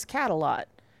talks about his cat a lot.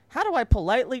 How do I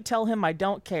politely tell him I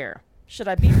don't care? Should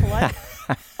I be polite?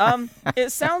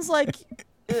 It sounds like,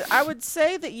 I would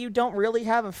say that you don't really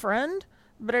have a friend,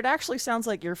 but it actually sounds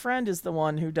like your friend is the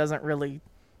one who doesn't really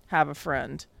have a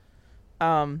friend.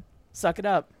 Suck it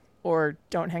up, or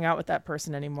don't hang out with that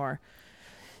person anymore.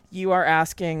 You are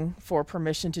asking for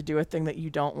permission to do a thing that you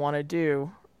don't want to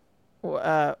do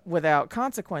without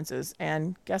consequences.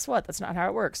 And guess what? That's not how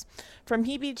it works. From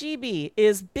Heebie Jeebie,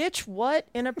 is bitch what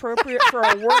inappropriate for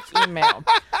a work email?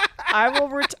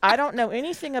 I don't know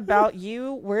anything about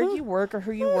you, where you work, or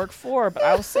who you work for, but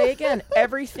I will say again,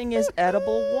 everything is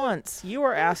edible once. You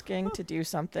are asking to do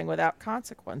something without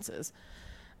consequences.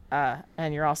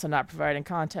 And you're also not providing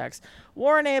context.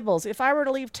 Warren Abels, if I were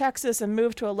to leave Texas and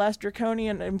move to a less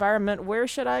draconian environment, where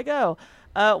should I go?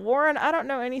 Warren, I don't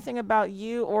know anything about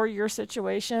you or your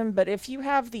situation, but if you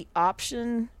have the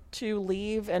option to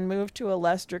leave and move to a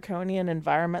less draconian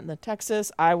environment than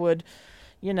Texas, I would,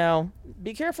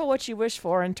 be careful what you wish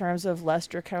for in terms of less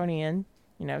draconian.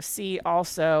 See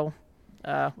also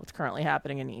what's currently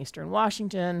happening in Eastern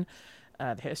Washington,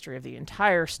 the history of the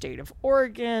entire state of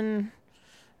Oregon,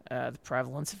 the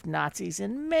prevalence of Nazis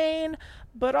in Maine,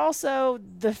 but also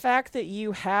the fact that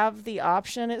you have the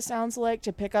option, it sounds like,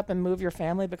 to pick up and move your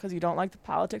family because you don't like the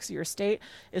politics of your state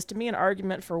is to me an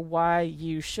argument for why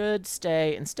you should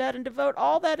stay instead and devote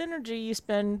all that energy you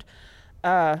spend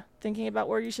thinking about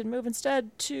where you should move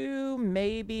instead, to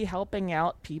maybe helping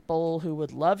out people who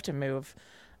would love to move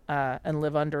and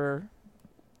live under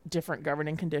different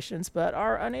governing conditions but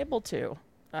are unable to.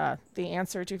 The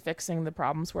answer to fixing the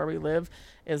problems where we live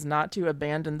is not to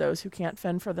abandon those who can't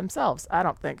fend for themselves, I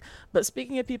don't think. But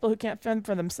speaking of people who can't fend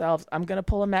for themselves, I'm going to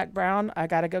pull a Mac Brown. I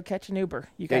got to go catch an Uber.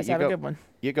 You guys have a good one.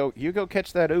 You go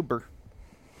catch that Uber.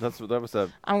 That was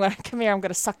a... I'm going to come here. I'm going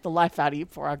to suck the life out of you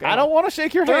before I go. I don't want to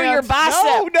shake your hand. Through your bicep.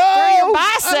 No. Through your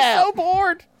bicep. I'm so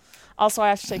bored. Also, I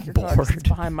have to shake your car 'cause it's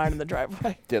behind mine in the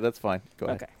driveway. Yeah, that's fine. Go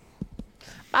ahead. Okay.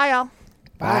 Bye, y'all.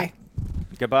 Bye.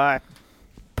 Goodbye.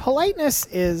 Politeness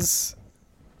is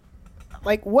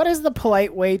like, what is the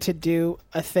polite way to do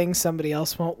a thing somebody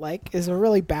else won't like is a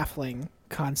really baffling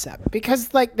concept,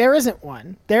 because like there isn't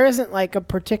one. There isn't like a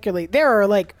particularly, there are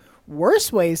like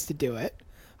worse ways to do it,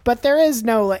 but there is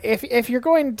no, like, if you're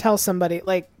going to tell somebody,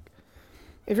 like,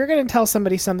 if you're going to tell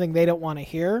somebody something they don't want to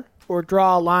hear, or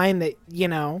draw a line that, you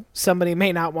know, somebody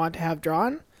may not want to have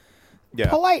drawn,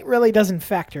 polite really doesn't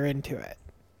factor into it.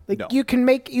 Like, no. You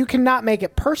cannot make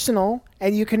it personal,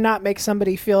 and you cannot make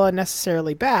somebody feel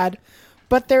unnecessarily bad,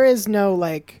 but there is no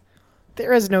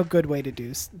good way to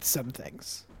do some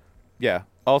things. Yeah.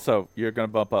 Also, you're going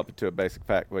to bump up into a basic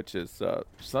fact, which is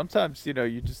sometimes, you know,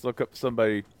 you just look up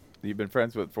somebody you've been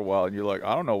friends with for a while, and you're like,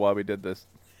 I don't know why we did this.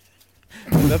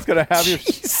 That's going to have your...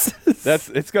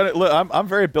 It's going to... Look, I'm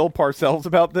very Bill Parcells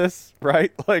about this,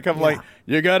 right? Like, I'm like,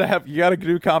 you got to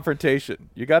do confrontation.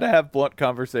 You got to have blunt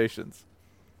conversations.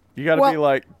 You got to be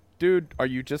like, dude, are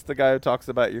you just the guy who talks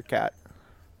about your cat?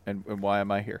 And why am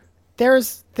I here?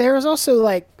 There's also,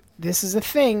 like, this is a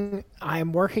thing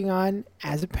I'm working on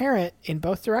as a parent in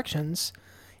both directions,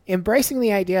 embracing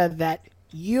the idea that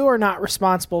you are not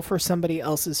responsible for somebody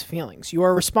else's feelings. You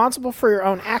are responsible for your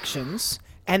own actions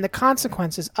and the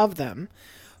consequences of them.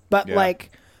 But,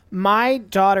 like, my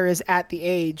daughter is at the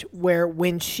age where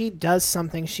when she does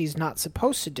something she's not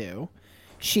supposed to do,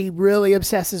 she really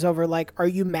obsesses over, like, are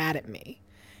you mad at me?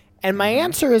 And my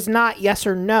answer is not yes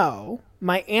or no.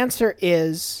 My answer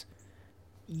is,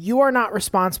 you are not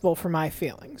responsible for my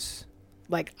feelings.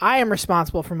 Like, I am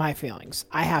responsible for my feelings.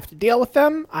 I have to deal with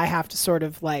them. I have to sort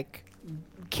of, like,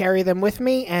 carry them with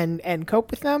me and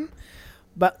cope with them.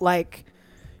 But, like,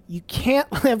 you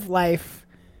can't live life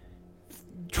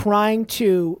trying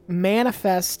to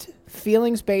manifest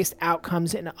feelings-based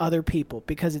outcomes in other people,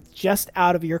 because it's just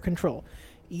out of your control.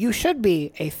 You should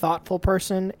be a thoughtful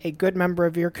person, a good member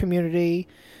of your community,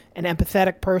 an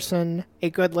empathetic person, a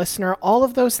good listener, all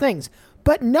of those things.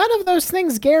 But none of those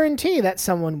things guarantee that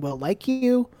someone will like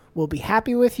you, will be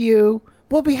happy with you,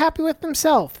 will be happy with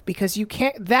themselves, because you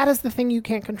can't, that is the thing you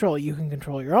can't control. You can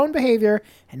control your own behavior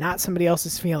and not somebody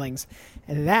else's feelings.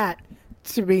 And that,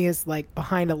 to me, is like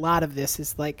behind a lot of this,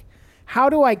 is like, how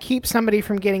do I keep somebody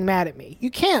from getting mad at me? You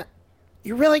can't.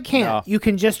 You really can't. No. You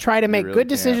can just try to make good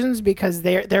decisions because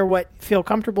they're what feel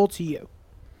comfortable to you.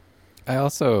 I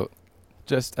also,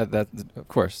 just at that, of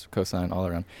course, cosign all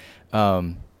around.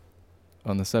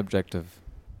 On the subject of,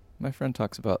 my friend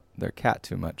talks about their cat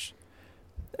too much.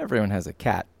 Everyone has a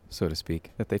cat, so to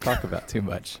speak, that they talk about too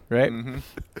much, right?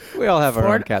 Mm-hmm. We all have our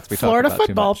own cats we talk about too much. Florida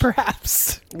football,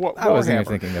 perhaps. I wasn't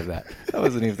even thinking of that. I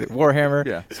wasn't even Warhammer.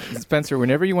 Yeah. Spencer,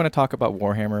 whenever you want to talk about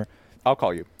Warhammer, I'll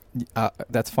call you.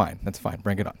 That's fine. That's fine.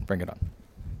 Bring it on. Bring it on.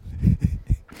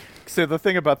 So the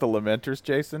thing about the Lamenters,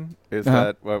 Jason, is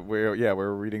that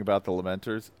we're reading about the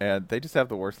Lamenters, and they just have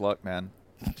the worst luck, man.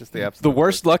 Just the absolute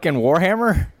worst luck in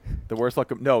Warhammer. The worst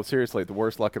luck. No, seriously, the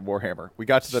worst luck in Warhammer. We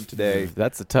got to them today.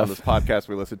 That's a tough. On this podcast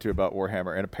we listened to about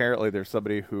Warhammer, and apparently there's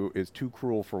somebody who is too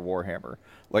cruel for Warhammer.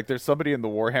 Like, there's somebody in the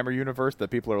Warhammer universe that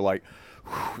people are like,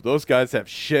 those guys have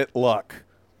shit luck.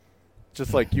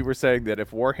 Just like you were saying that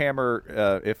if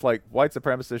Warhammer, if like white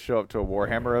supremacists show up to a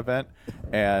Warhammer event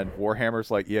and Warhammer's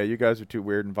like, yeah, you guys are too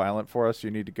weird and violent for us, you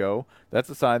need to go, that's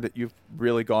a sign that you've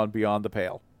really gone beyond the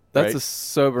pale. That's a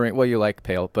sobering, well, you like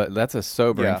pale, but that's a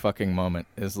sobering fucking moment,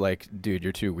 is like, dude,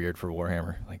 you're too weird for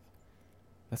Warhammer. Like,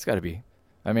 that's got to be,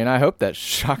 I mean, I hope that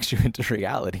shocks you into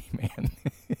reality, man.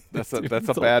 That's a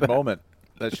bad moment.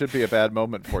 That should be a bad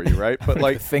moment for you, right? But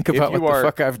like, think about what the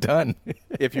fuck I've done.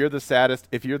 If you're the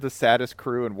saddest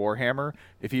crew in Warhammer,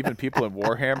 if even people in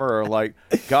Warhammer are like,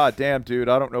 God damn, dude,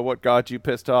 I don't know what got you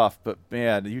pissed off, but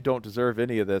man, you don't deserve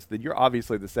any of this, then you're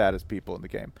obviously the saddest people in the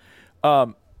game.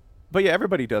 But yeah,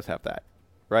 everybody does have that,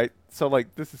 right? So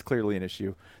like, this is clearly an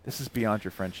issue. This is beyond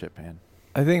your friendship, man.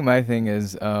 I think my thing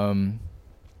is,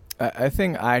 I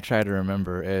think I try to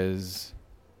remember is,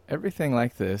 everything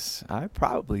like this, I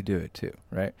probably do it too,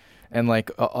 right? And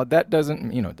like that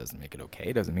doesn't, it doesn't make it okay.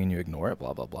 It doesn't mean you ignore it.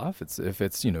 Blah blah blah. If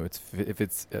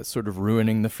it's sort of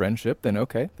ruining the friendship, then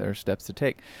okay, there are steps to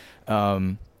take.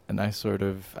 And I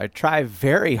try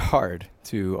very hard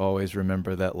to always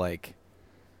remember that, like,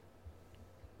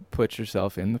 put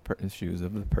yourself in the shoes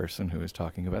of the person who is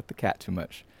talking about the cat too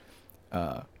much.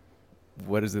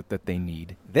 What is it that they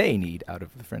need? They need out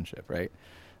of the friendship, right?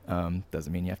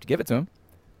 Doesn't mean you have to give it to them,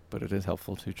 but it is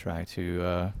helpful to try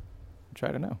to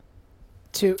know.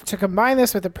 To combine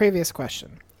this with the previous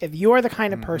question, if you are the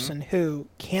kind of person who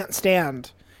can't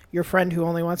stand your friend who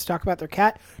only wants to talk about their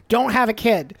cat, don't have a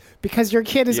kid, because your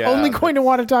kid is only going to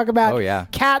want to talk about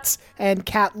cats and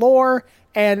cat lore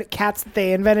and cats that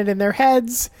they invented in their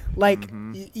heads. Like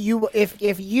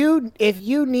if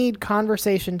you need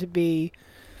conversation to be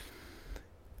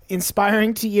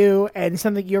inspiring to you and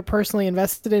something you're personally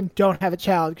invested in, don't have a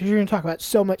child, because you're going to talk about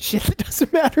so much shit that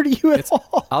doesn't matter to you at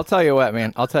all. I'll tell you what,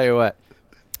 man.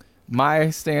 My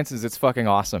stance is it's fucking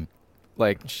awesome.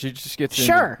 Like, she just gets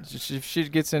she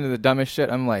gets into the dumbest shit.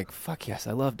 I'm like, fuck yes,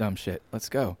 I love dumb shit. Let's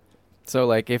go. So,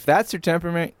 like, if that's your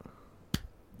temperament,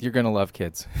 you're gonna love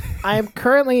kids. I'm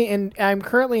currently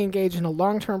engaged in a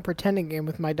long-term pretending game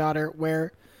with my daughter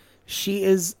where she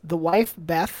is the wife,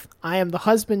 Beth. I am the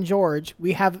husband, George.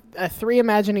 We have 3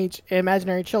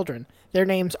 imaginary children. Their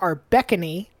names are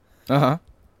Beckany,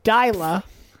 Dyla,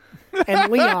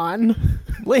 and Leon.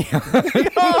 Leon!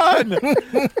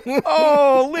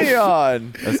 Oh,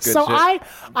 Leon! That's good so shit.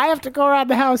 I have to go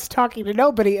around the house talking to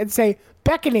nobody and say,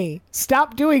 Beckany,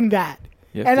 stop doing that.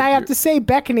 And I have to say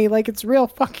Beckany like it's real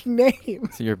fucking name.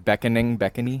 So you're beckoning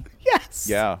Beckany? Yes.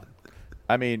 Yeah.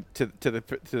 I mean, to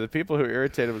the people who are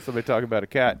irritated with somebody talking about a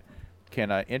cat,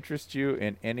 can I interest you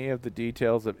in any of the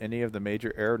details of any of the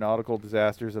major aeronautical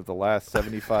disasters of the last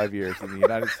 75 years in the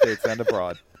United States and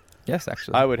abroad? Yes,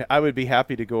 actually. I would be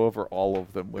happy to go over all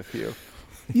of them with you.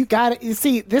 You got it. You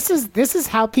see, this is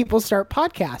how people start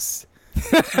podcasts.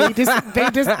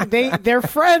 Their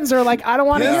friends are like, I don't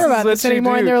want to hear about this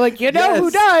anymore, and they're like, who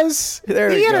does?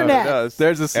 The internet.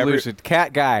 There's a solution.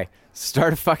 Cat guy.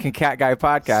 Start a fucking cat guy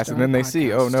podcast, and then they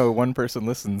see, oh no, one person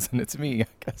listens, and it's me. I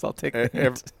guess I'll take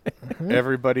it.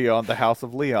 Everybody on the House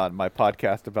of Leon, my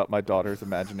podcast about my daughter's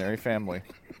imaginary family.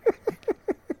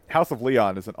 House of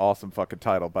Leon is an awesome fucking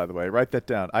title, by the way. Write that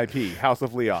down. IP, House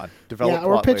of Leon. Develop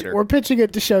plot later. We're pitching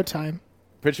it to Showtime.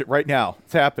 Pitch it right now.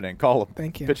 It's happening. Call them.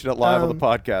 Thank you. Pitching it live on the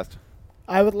podcast.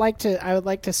 I would like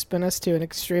to spin us to an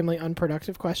extremely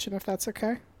unproductive question, if that's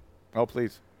okay. Oh,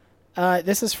 please.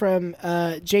 This is from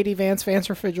JD Vance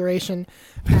Refrigeration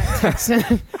at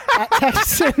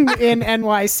Texan in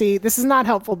NYC. This is not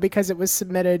helpful because it was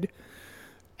submitted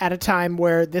at a time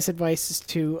where this advice is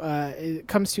it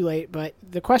comes too late. But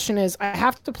the question is, I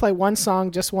have to play one song,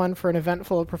 just one, for an event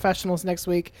full of professionals next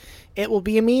week. It will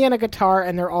be me and a guitar,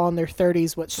 and they're all in their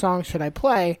 30s. What song should I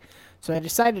play? So I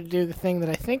decided to do the thing that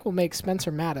I think will make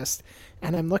Spencer maddest,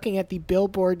 and I'm looking at the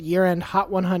Billboard year-end Hot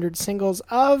 100 singles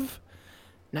of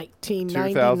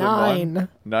 1999.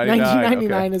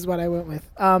 1999 okay. Is what I went with.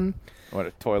 What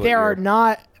a toilet there year. are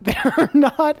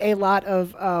not a lot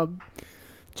of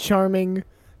charming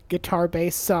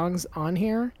guitar-based songs on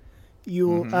here.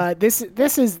 This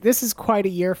is quite a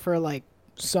year for like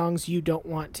songs you don't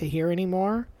want to hear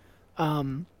anymore.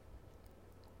 Highlighted,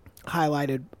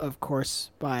 of course,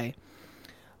 by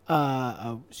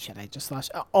I just lost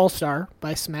All Star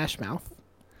by Smash Mouth.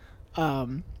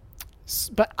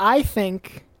 But I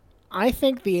think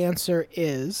the answer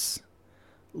is,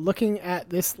 looking at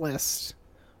this list,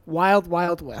 Wild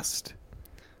Wild West,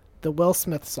 the Will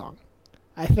Smith song.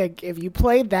 I think if you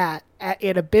played that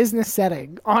in a business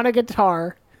setting on a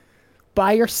guitar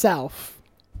by yourself,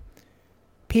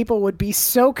 people would be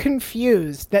so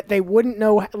confused that they wouldn't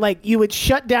know, like, you would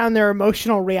shut down their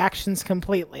emotional reactions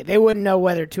completely. They wouldn't know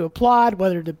whether to applaud,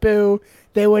 whether to boo.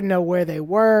 They wouldn't know where they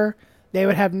were. They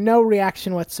would have no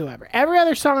reaction whatsoever. Every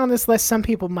other song on this list, some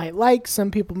people might like,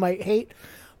 some people might hate,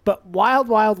 but Wild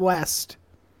Wild West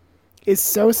is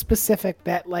so specific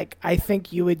that, like, I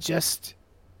think you would just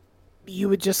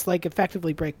like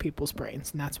effectively break people's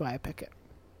brains, and that's why I pick it.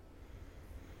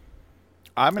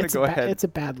 I'm going to go ahead. It's a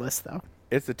bad list, though.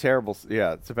 It's a bad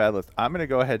list. I'm going to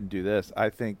go ahead and do this. I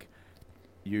think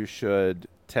you should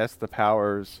test the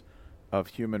powers of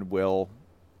human will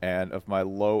and of my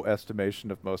low estimation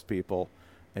of most people,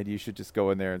 and you should just go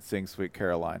in there and sing Sweet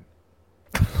Caroline.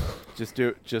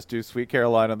 just do Sweet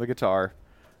Caroline on the guitar,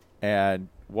 and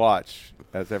watch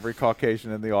as every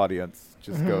Caucasian in the audience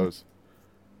just goes,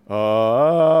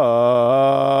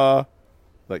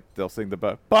 like they'll sing the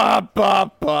bop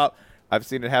bop bop. I've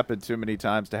seen it happen too many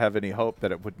times to have any hope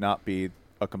that it would not be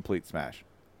a complete smash.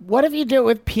 What if you do it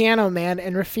with Piano Man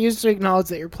and refuse to acknowledge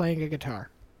that you're playing a guitar?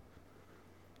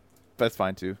 That's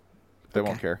fine too. They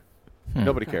won't care.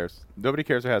 Nobody cares. Nobody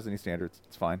cares or has any standards.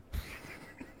 It's fine.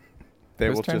 They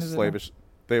will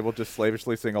just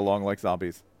slavishly sing along like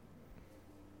zombies.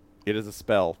 It is a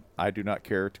spell. I do not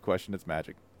care to question its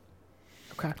magic.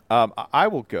 Okay. I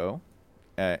will go,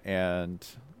 and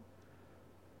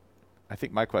I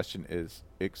think my question is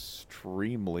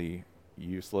extremely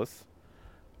useless.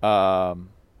 Why?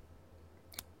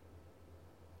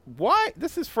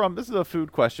 This is a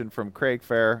food question from Craig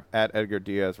Fair at Edgar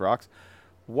Diaz Rocks.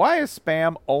 Why is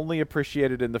Spam only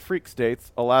appreciated in the freak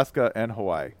states, Alaska and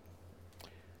Hawaii?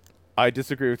 I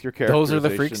disagree with your characterization. Those are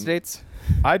the freak states?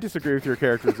 I disagree with your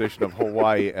characterization of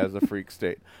Hawaii as a freak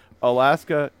state.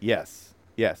 Alaska, yes.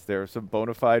 Yes, there are some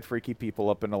bona fide freaky people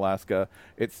up in Alaska.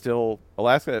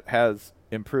 Alaska has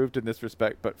improved in this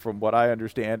respect, but from what I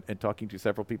understand and talking to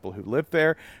several people who live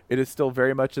there, it is still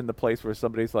very much in the place where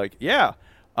somebody's like, yeah,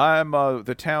 I'm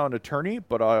the town attorney,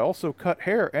 but I also cut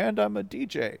hair and I'm a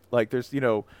DJ. Like there's,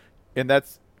 and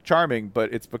that's charming,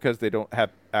 but it's because they don't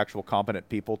have actual competent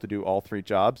people to do all three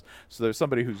jobs. So there's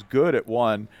somebody who's good at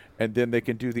one, and then they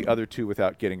can do the other two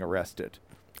without getting arrested.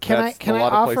 A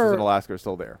lot of places in Alaska are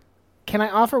still there. Can I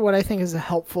offer what I think is a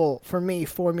helpful, for me,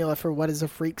 formula for what is a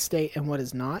freak state and what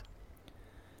is not?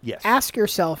 Yes. Ask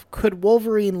yourself, could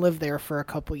Wolverine live there for a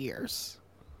couple years?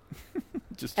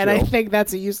 Just and I think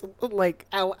that's a use. Like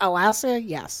Alaska,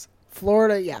 yes.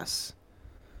 Florida, yes.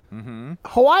 Mm-hmm.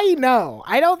 Hawaii, no.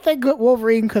 I don't think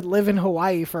Wolverine could live in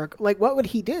Hawaii for what would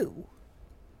he do?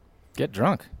 Get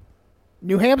drunk.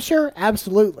 New Hampshire,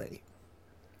 absolutely.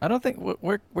 I don't think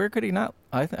where could he not?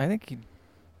 I think he.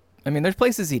 I mean, there's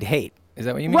places he'd hate. Is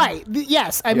that what you mean? Right.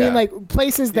 Yes. I mean, like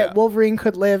places that Wolverine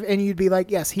could live, and you'd be like,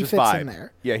 yes, he just fits vibe. in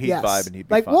there. Yeah, he'd vibe, and he'd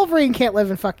be like fine. Wolverine can't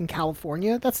live in fucking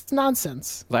California. That's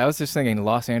nonsense. I was just thinking,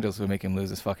 Los Angeles would make him lose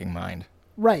his fucking mind.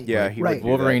 Right. Yeah. He right. would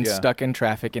Wolverine stuck in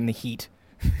traffic in the heat.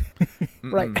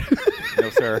 Right. No,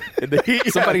 sir. In the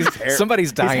heat.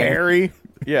 Somebody's dying. He's hairy.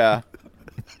 Yeah.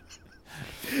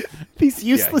 These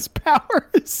useless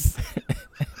powers.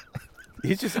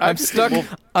 He's just. I'm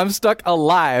stuck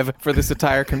alive for this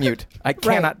entire commute. I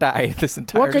cannot die this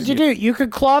entire. What could you do? You could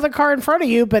claw the car in front of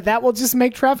you, but that will just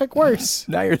make traffic worse.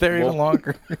 Now you're there even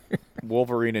longer.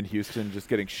 Wolverine in Houston just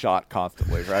getting shot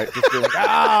constantly, right? Just being like,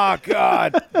 oh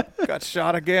God, got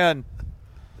shot again.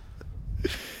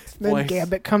 Then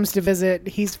Gambit comes to visit.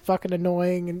 He's fucking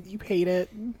annoying, and you hate it.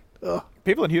 Ugh.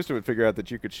 People in Houston would figure out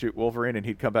that you could shoot Wolverine and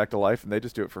he'd come back to life, and they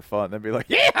just do it for fun. They'd be like,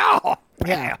 yeah.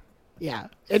 Yeah.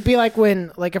 It'd be like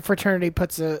when a fraternity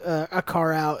puts a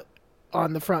car out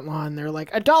on the front lawn. They're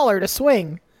like, $1 to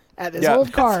swing at this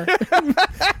old car.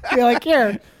 You're like,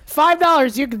 here,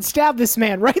 $5. You can stab this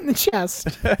man right in the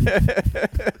chest.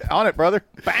 On it, brother.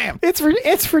 Bam.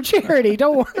 It's for charity.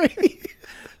 Don't worry.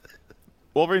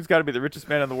 Wolverine's got to be the richest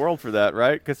man in the world for that,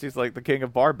 right? Because he's like the king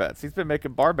of bar bets. He's been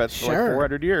making bar bets for like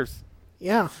 400 years.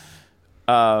 Yeah.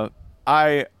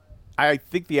 I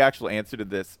think the actual answer to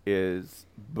this is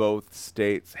both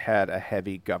states had a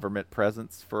heavy government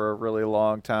presence for a really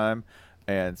long time,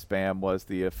 and Spam was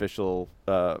the official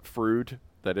frood,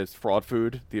 that is fraud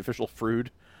food, the official frood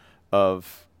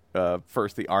of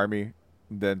first the army,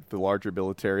 then the larger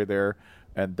military there,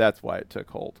 and that's why it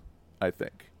took hold, I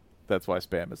think. That's why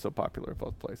Spam is so popular in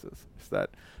both places. Is that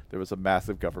there was a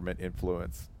massive government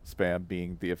influence, Spam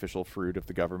being the official fruit of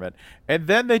the government. And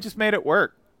then they just made it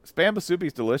work. Spam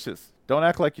Musubi's delicious. Don't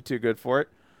act like you're too good for it.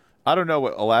 I don't know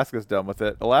what Alaska's done with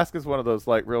it. Alaska's one of those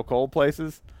like real cold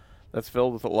places that's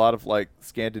filled with a lot of like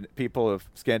people of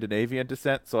Scandinavian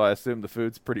descent, so I assume the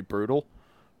food's pretty brutal,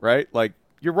 right? Like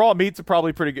your raw meats are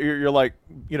probably pretty good. You're like,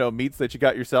 meats that you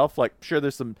got yourself. Like sure,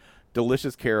 there's some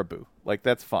delicious caribou. Like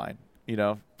that's fine.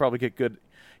 Probably get good.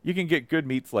 You can get good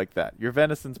meats like that. Your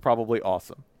venison's probably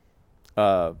awesome.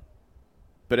 But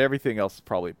everything else is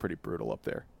probably pretty brutal up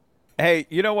there. Hey,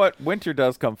 you know what? Winter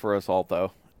does come for us all,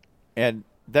 though. And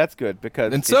that's good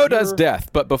because... And so does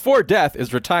death. But before death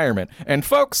is retirement. And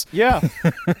folks... Yeah.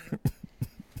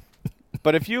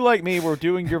 But if you, like me, were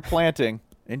doing your planting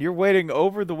and you're waiting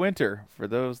over the winter for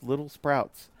those little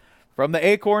sprouts from the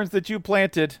acorns that you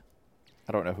planted...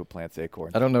 I don't know who plants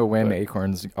acorns. I don't know when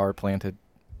acorns are planted.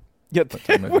 Yeah,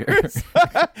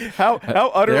 how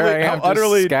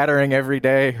utterly scattering every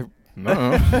day.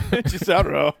 Just I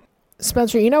don't know.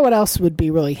 Spencer, you know what else would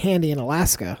be really handy in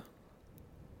Alaska?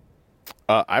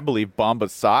 I believe Bomba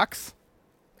socks.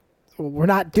 Well, we're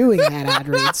not doing that ad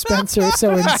read, Spencer.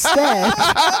 So instead,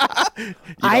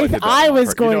 I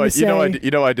was going to say,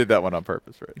 I did that one on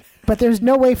purpose, right? But there's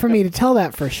no way for me to tell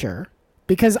that for sure.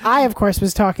 Because I, of course,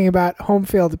 was talking about home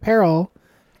field apparel,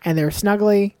 and they're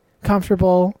snuggly,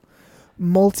 comfortable,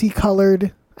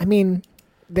 multicolored. I mean,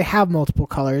 they have multiple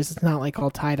colors. It's not like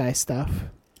all tie-dye stuff.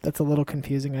 That's a little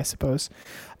confusing, I suppose.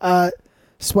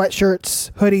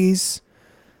 Sweatshirts, hoodies,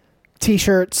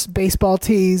 T-shirts, baseball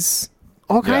tees,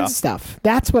 all kinds of stuff.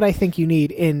 That's what I think you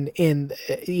need in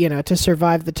to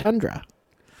survive the tundra.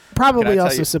 Probably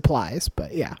also supplies,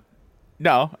 but yeah.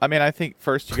 No, I mean, I think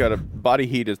first you got to body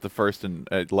heat is the first, and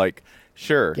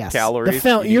sure, yes. calories. The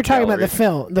film. You're talking calories.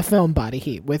 about the film Body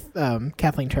Heat with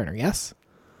Kathleen Turner, yes?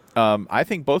 I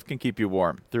think both can keep you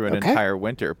warm through an entire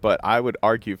winter, but I would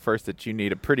argue first that you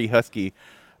need a pretty husky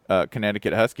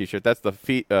Connecticut Husky shirt. That's the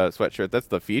sweatshirt. That's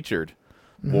the featured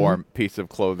warm piece of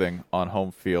clothing on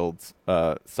Home Field's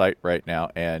site right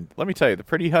now. And let me tell you, the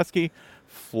pretty husky,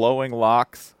 flowing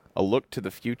locks, a look to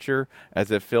the future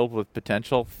as if filled with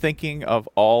potential, thinking of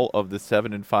all of the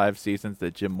 7-5 seasons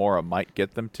that Jim Mora might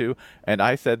get them to. And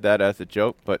I said that as a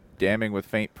joke, but damning with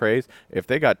faint praise. If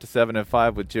they got to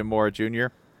 7-5 with Jim Mora Jr.,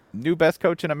 new best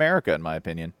coach in America, in my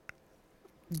opinion.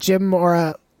 Jim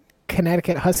Mora,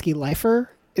 Connecticut Husky lifer?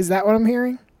 Is that what I'm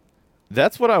hearing?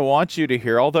 That's what I want you to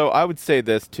hear. Although I would say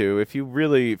this too, if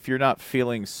you're not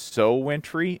feeling so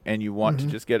wintry and you want to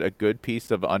just get a good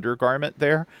piece of undergarment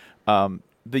there,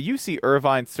 the UC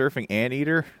Irvine Surfing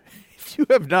Anteater, if you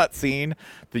have not seen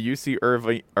the UC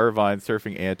Irvine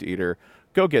Surfing Anteater,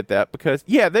 go get that because,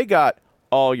 they got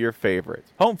all your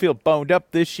favorites. Home Field boned up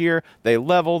this year. They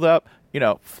leveled up,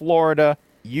 Florida,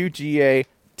 UGA,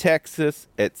 Texas,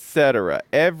 etc.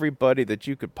 Everybody that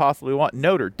you could possibly want.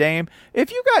 Notre Dame.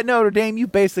 If you got Notre Dame, you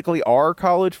basically are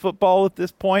college football at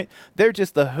this point. They're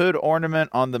just the hood ornament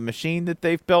on the machine that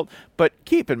they've built. But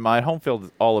keep in mind, Home Field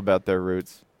is all about their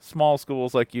roots. Small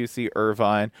schools like UC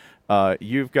Irvine.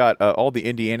 You've got all the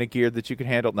Indiana gear that you can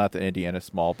handle. Not that Indiana's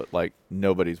small, but like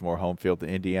nobody's more Home Field than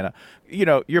Indiana.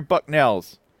 Your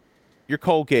Bucknells, your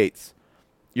Colgates,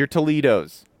 your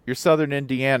Toledos, your Southern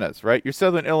Indianas, right? Your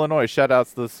Southern Illinois, shout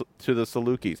outs to the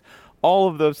Salukis. All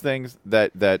of those things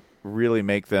that really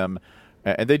make them,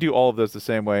 and they do all of those the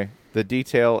same way, the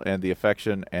detail and the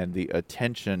affection and the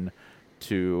attention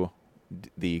to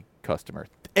the customer.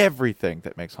 Everything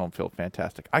that makes Home Field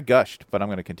fantastic. I gushed, but I'm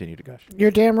going to continue to gush.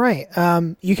 You're damn right.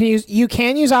 You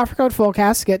can use offer code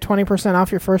FULLCAST to get 20%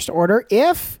 off your first order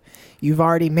if you've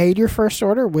already made your first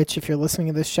order, which if you're listening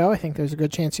to this show, I think there's a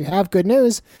good chance you have. Good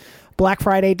news. Black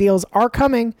Friday deals are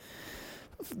coming.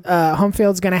 Home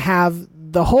Field's going to have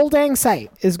the whole dang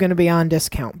site is going to be on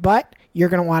discount, but you're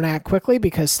going to want to act quickly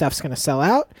because stuff's going to sell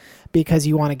out, because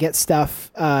you want to get stuff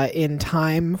in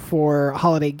time for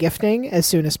holiday gifting as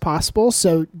soon as possible.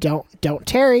 So don't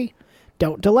tarry,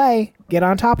 don't delay, get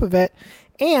on top of it.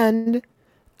 And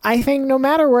I think no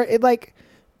matter where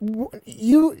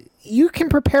you can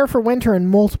prepare for winter in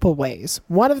multiple ways.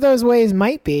 One of those ways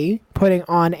might be putting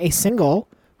on a single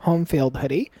Home Field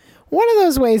hoodie. One of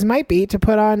those ways might be to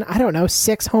put on,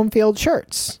 6 Home Field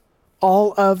shirts,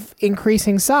 all of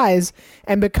increasing size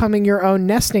and becoming your own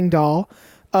nesting doll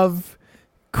of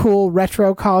cool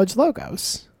retro college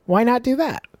logos. Why not do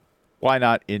that? Why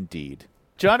not, indeed.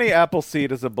 Johnny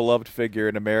Appleseed is a beloved figure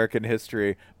in American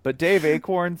history, but Dave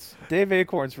Acorns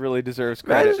really deserves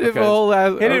credit. Imagine if a whole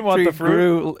he didn't want the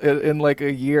fruit. Grew in like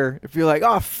a year. If you're like,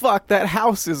 oh fuck, that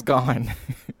house is gone.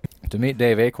 To meet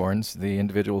Dave Acorns, the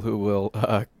individual who will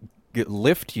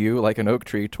lift you like an oak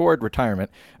tree toward retirement,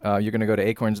 you're going to go to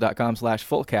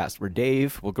acorns.com/fullcast, where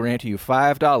Dave will grant you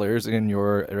 $5 in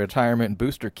your retirement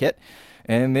booster kit,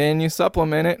 and then you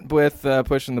supplement it with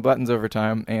pushing the buttons over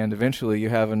time, and eventually you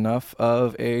have enough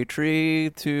of a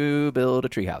tree to build a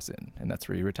treehouse in, and that's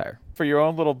where you retire. For your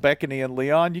own little Beckany and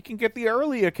Leon, you can get the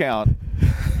early account,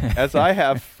 as I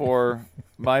have for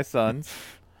my sons,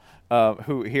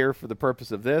 who here for the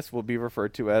purpose of this will be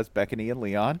referred to as Beckany and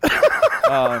Leon.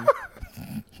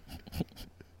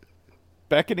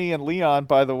 Beckany and Leon,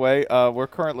 by the way, we're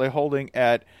currently holding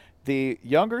at the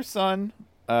younger son,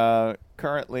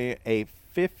 currently a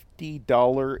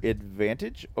 $50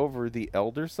 advantage over the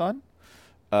elder son,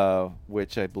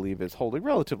 which I believe is holding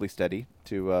relatively steady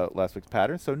to last week's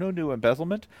pattern. So no new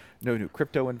embezzlement, no new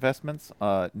crypto investments,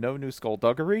 no new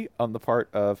skullduggery on the part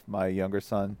of my younger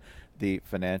son, the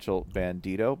financial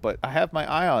bandito. But I have my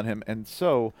eye on him, and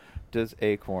so does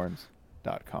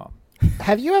acorns.com.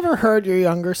 Have you ever heard your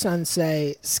younger son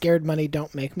say, "Scared money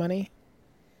don't make money"?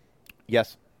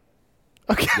 Yes.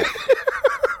 Okay. Yes.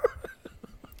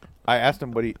 I asked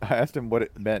him what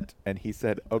it meant, and he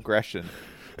said aggression.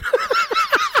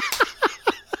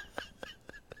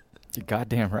 You're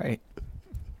goddamn right.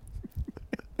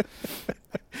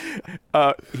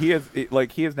 He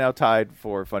is now tied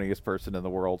for funniest person in the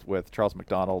world with Charles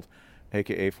McDonald,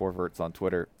 aka 4verts on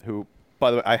Twitter, who,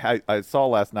 by the way, I saw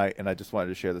last night, and I just wanted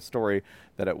to share the story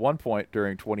that at one point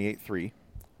during 28-3,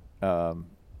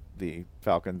 the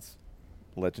Falcons'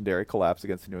 legendary collapse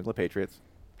against the New England Patriots.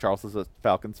 Charles is a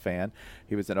Falcons fan.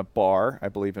 He was in a bar, I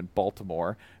believe, in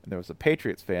Baltimore, and there was a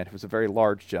Patriots fan who was a very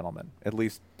large gentleman, at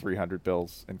least 300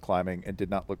 bills and climbing, and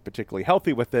did not look particularly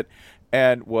healthy with it,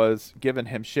 and was giving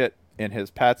him shit in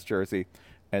his Pats jersey.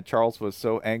 And Charles was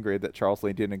so angry that Charles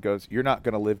leaned in and goes, "You're not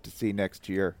going to live to see next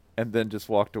year," and then just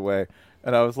walked away.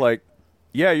 And I was like,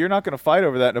 yeah, you're not going to fight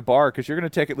over that in a bar because you're going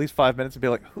to take at least 5 minutes and be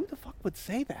like, who the fuck would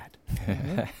say that?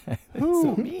 Who?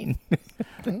 So mean.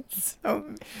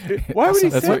 Why would he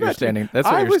that's say what that? You're standing, that's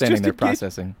what you're standing there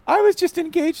processing. I was just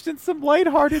engaged in some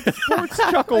lighthearted sports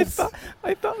chuckles.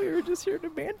 I thought we were just here to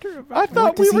banter about I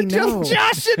thought we were know? just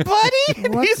joshing, buddy.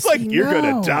 And What he's does like, he you're going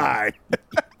know? to die.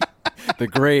 The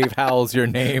grave howls your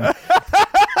name.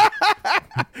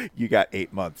 You got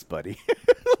 8 months, buddy.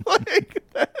 Like,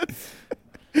 that's...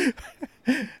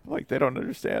 like, they don't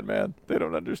understand, man. They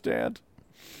don't understand.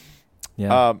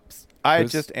 Yeah. I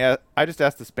just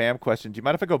asked the spam question. Do you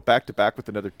mind if I go back to back with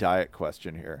another diet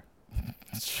question here?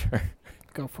 Sure.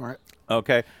 Go for it.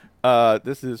 Okay.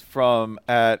 This is from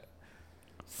at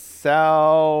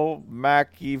Sal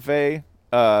McEvey,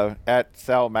 at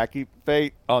Sal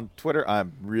McEvey on Twitter.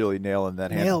 I'm really nailing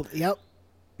that handle. Yep.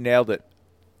 Nailed it.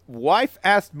 Wife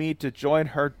asked me to join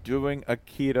her doing a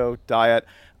keto diet.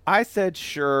 I said,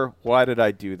 sure. Why did I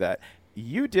do that?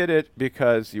 You did it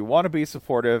because you want to be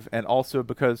supportive and also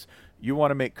because you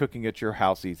want to make cooking at your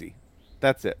house easy.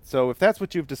 That's it. So if that's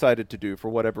what you've decided to do for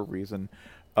whatever reason,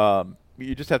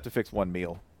 you just have to fix one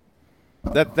meal.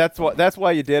 That's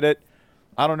why you did it.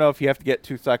 I don't know if you have to get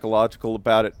too psychological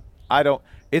about it.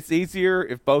 It's easier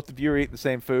if both of you are eating the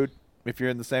same food, if you're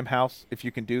in the same house, if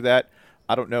you can do that.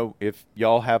 I don't know if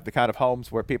y'all have the kind of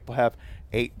homes where people have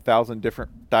 8,000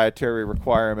 different dietary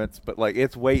requirements, but like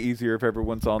it's way easier if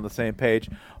everyone's on the same page.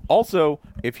 Also,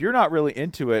 if you're not really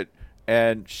into it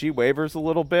and she wavers a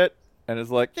little bit and is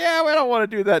like, yeah, we don't want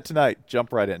to do that tonight,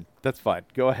 jump right in. That's fine.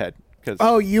 Go ahead.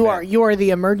 You are the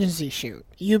emergency shoot.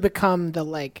 You become the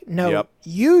no, Yep.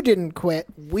 You didn't quit.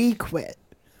 We quit.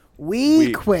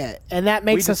 We quit. And that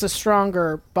makes us a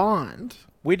stronger bond.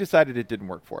 We decided it didn't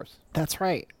work for us. That's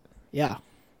right. Yeah.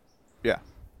 Yeah.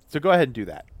 So go ahead and do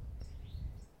that.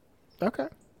 Okay.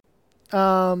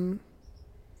 All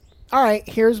right.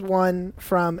 Here's one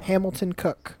from Hamilton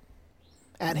Cook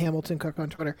at Hamilton Cook on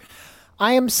Twitter.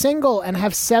 I am single and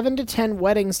have 7 to 10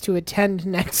 weddings to attend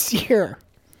next year.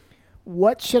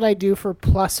 What should I do for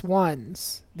plus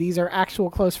ones? These are actual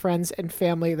close friends and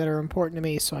family that are important to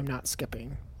me, so I'm not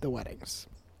skipping the weddings.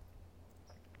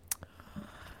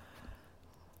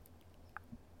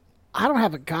 I don't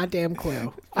have a goddamn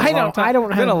clue. I don't have.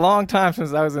 It's been a long time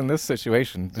since I was in this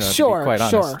situation. To be quite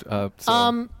honest.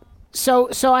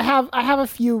 So I have a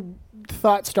few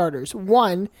thought starters.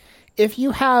 One, if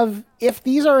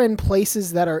these are in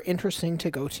places that are interesting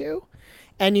to go to,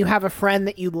 and you have a friend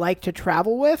that you'd like to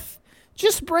travel with,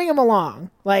 just bring them along.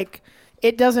 Like,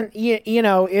 it doesn't,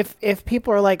 if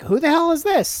people are like, who the hell is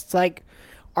this? It's like,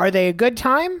 are they a good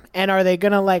time? And are they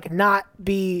going to not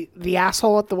be the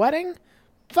asshole at the wedding?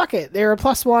 Fuck it. They're a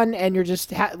plus one, and you're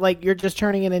just you're just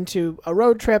turning it into a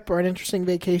road trip or an interesting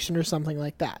vacation or something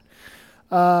like that.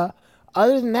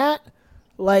 Other than that,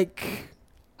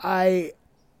 I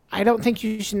don't think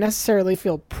you should necessarily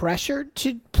feel pressured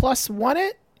to plus one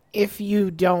it if you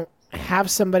don't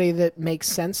have somebody that makes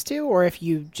sense to, or if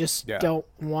you just don't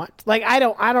want. I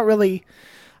don't really.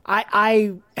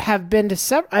 I have been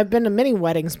to I've been to many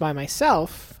weddings by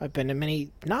myself. I've been to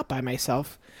many not by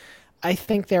myself. I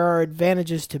think there are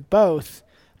advantages to both,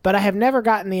 but I have never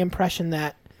gotten the impression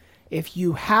that if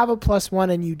you have a plus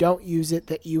one and you don't use it,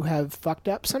 that you have fucked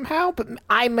up somehow, but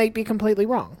I might be completely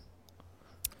wrong.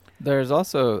 There's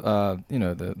also,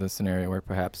 the scenario where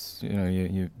perhaps,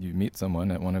 you meet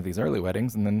someone at one of these early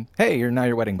weddings and then, hey, you're now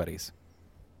your wedding buddies.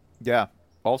 Yeah.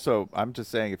 Also, I'm just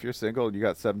saying, if you're single and you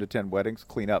got 7 to 10 weddings,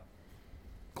 clean up.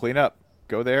 Clean up.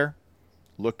 Go there.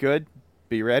 Look good.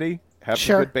 Be ready. Have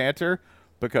some good banter.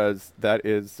 Because that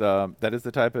is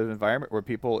the type of environment where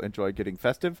people enjoy getting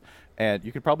festive, and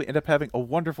you could probably end up having a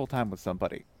wonderful time with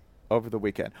somebody over the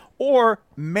weekend, or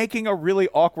making a really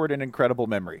awkward and incredible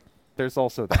memory. There's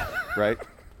also that, right?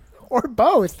 Or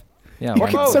both. Yeah, you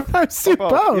can sometimes do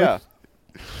both. Yeah.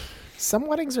 Some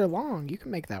weddings are long. You can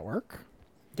make that work.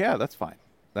 Yeah, that's fine.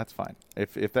 That's fine.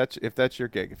 If that's your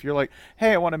gig. If you're like,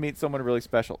 hey, I want to meet someone really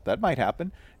special, that might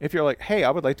happen. If you're like, hey, I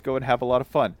would like to go and have a lot of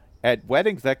fun. At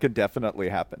weddings, that could definitely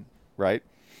happen, right?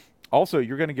 Also,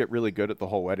 you're going to get really good at the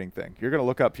whole wedding thing. You're going to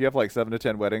look up, if you have like 7 to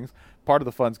 10 weddings, part of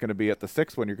the fun's going to be at the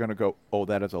 6th one, you're going to go, oh,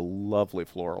 that is a lovely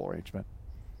floral arrangement.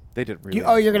 They did really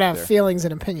you're going to have feelings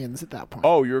and opinions at that point.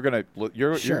 Oh, you're going to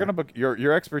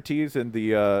your expertise in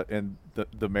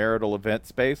the marital event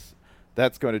space,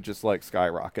 that's going to just like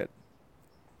skyrocket.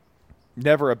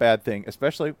 Never a bad thing,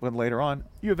 especially when later on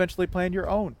you eventually plan your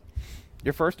own.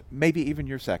 Your first, maybe even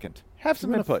your second. Have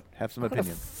some input. Have some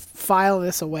opinion. File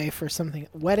this away for something.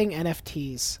 Wedding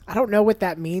NFTs. I don't know what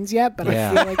that means yet, but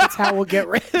I feel like it's how we'll get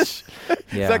rich. Does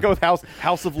that go with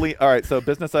House of Leon? All right, so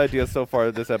business ideas so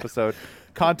far this episode.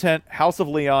 Content, House of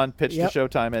Leon, pitched to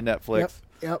Showtime and Netflix.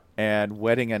 Yep. And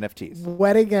wedding NFTs.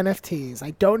 Wedding NFTs.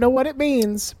 I don't know what it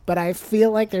means, but I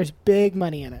feel like there's big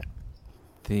money in it.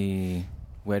 The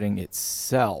wedding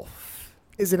itself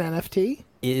is an NFT?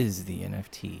 Is the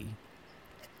NFT.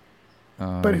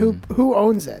 But who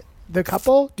owns it? The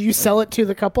couple? Do you sell it to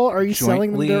the couple? Or are you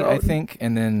selling them their own? I think,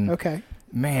 and then... Okay.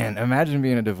 Man, imagine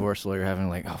being a divorce lawyer having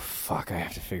like, oh, fuck, I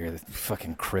have to figure the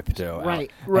fucking crypto out.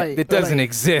 Right. It doesn't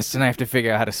exist, and I have to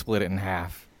figure out how to split it in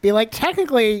half. Be like,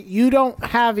 technically, you don't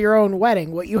have your own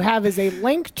wedding. What you have is a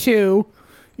link to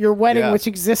your wedding, which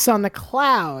exists on the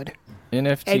cloud.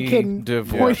 NFT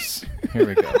divorce. Here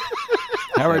we go.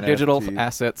 How are digital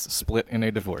assets split in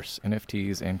a divorce?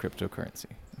 NFTs and cryptocurrency.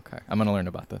 Okay, I'm going to learn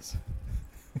about this.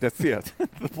 That's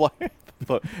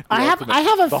I have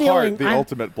a feeling the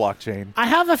ultimate blockchain. I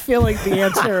have a feeling the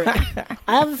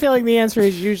answer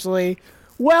is usually,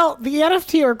 well, the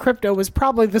NFT or crypto was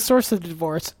probably the source of the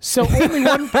divorce, so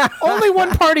only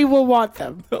one party will want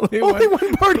them. Only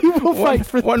one party will fight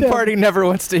for them. One party never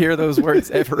wants to hear those words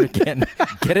ever again.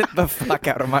 Get it the fuck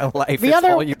out of my life. That's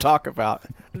all you talk about.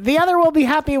 The other will be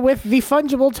happy with the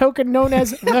fungible token known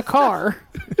as the car.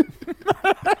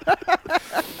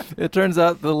 It turns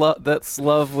out that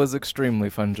love was extremely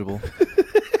fungible.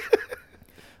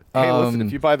 Hey, listen,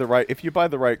 if you buy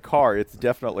the right car, it's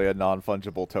definitely a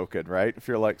non-fungible token, right? If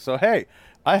you're like, so hey,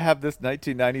 I have this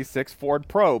 1996 Ford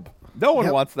Probe. No one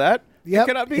wants that. It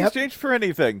cannot be exchanged for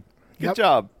anything. Good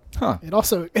job. Huh. It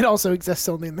also exists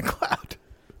only in the cloud.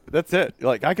 That's it.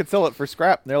 Like, I could sell it for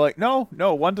scrap. And they're like, no,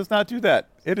 one does not do that.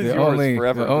 It is yours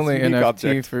forever. The only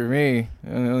NFT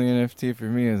for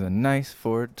me is a nice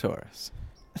Ford Taurus.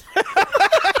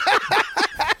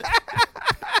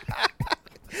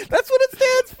 That's what it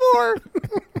stands for.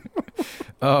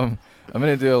 I'm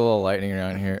gonna do a little lightning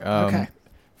round here. Okay.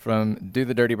 From Do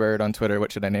the Dirty Bird on Twitter.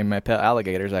 What should I name my pet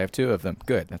alligators? I have 2 of them.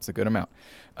 Good. That's a good amount.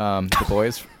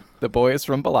 The boys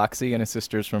from Biloxi and his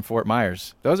sisters from Fort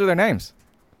Myers. Those are their names.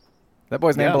 That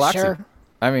boy's named Biloxi. Sure.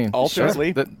 I mean,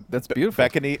 ultimately, that's beautiful.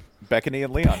 Beckany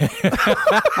and Leon.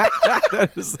 That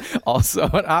is also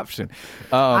an option.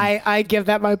 I give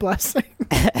that my blessing.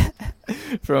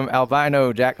 From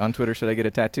Albino Jack on Twitter, should I get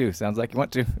a tattoo? Sounds like you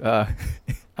want to.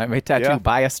 I'm a tattoo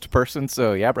biased person,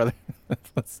 so yeah, brother.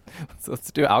 let's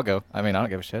do it. I'll go. I mean, I don't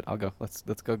give a shit. I'll go. Let's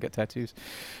go get tattoos.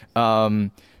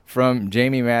 From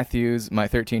Jamie Matthews, my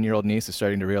 13-year-old niece is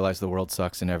starting to realize the world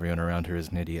sucks and everyone around her is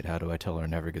an idiot. How do I tell her it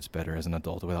never gets better as an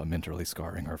adult without mentally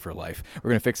scarring her for life?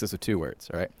 We're going to fix this with 2 words,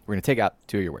 all right? We're going to take out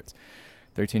 2 of your words.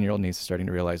 13-year-old niece is starting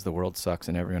to realize the world sucks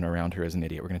and everyone around her is an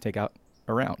idiot. We're going to take out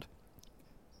around.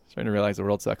 Starting to realize the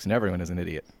world sucks and everyone is an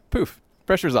idiot. Poof.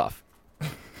 Pressure's off.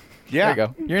 Yeah. There you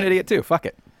go. You're an idiot too. Fuck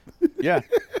it. Yeah.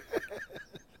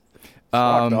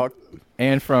 Dog.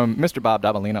 And from Mr. Bob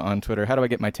Dabalina on Twitter, how do I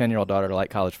get my 10-year-old daughter to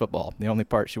like college football? The only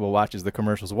part she will watch is the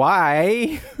commercials.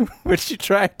 Why would she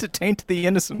try to taint the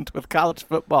innocent with college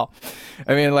football?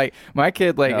 I mean, like, my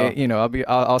kid, like,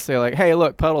 I'll say, like, hey,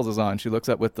 look, Puddles is on. She looks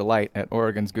up with delight at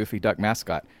Oregon's goofy duck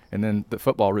mascot. And then the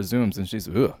football resumes, and she's,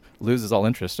 loses all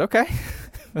interest. Okay,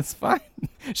 that's fine.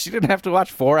 She didn't have to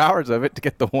watch 4 hours of it to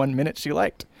get the 1 minute she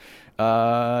liked.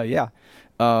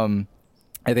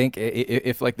 I think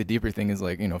if like the deeper thing is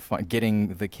like,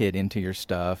 getting the kid into your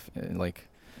stuff, like,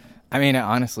 I mean,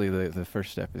 honestly, the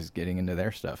first step is getting into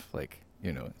their stuff. Like,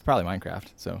 it's probably Minecraft.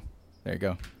 So there you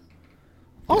go.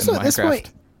 Also, at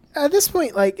this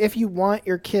point, like, if you want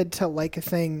your kid to like a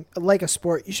thing, like a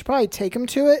sport, you should probably take them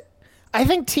to it. I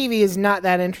think TV is not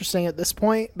that interesting at this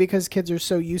point because kids are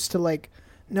so used to like,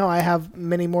 no, I have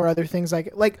many more other things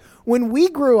like when we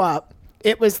grew up.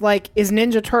 It was like, is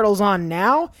Ninja Turtles on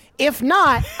now? If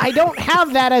not, I don't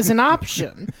have that as an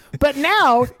option. But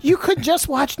now you could just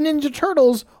watch Ninja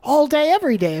Turtles all day,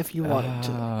 every day if you wanted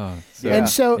to.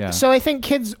 So I think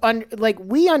kids,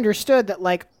 we understood that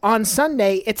like on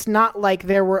Sunday, it's not like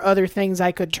there were other things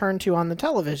I could turn to on the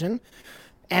television.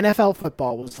 NFL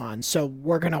football was on. So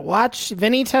we're going to watch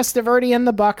Vinny Testaverde and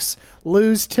the Bucks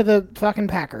lose to the fucking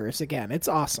Packers again. It's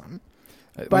awesome.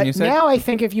 But now I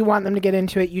think if you want them to get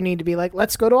into it, you need to be like,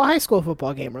 let's go to a high school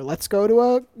football game, or let's go to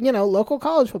a local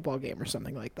college football game or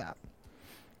something like that.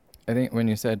 I think when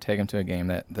you said take them to a game,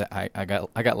 that I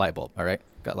got light bulb. All right,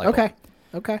 got light bulb.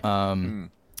 Okay.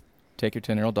 Take your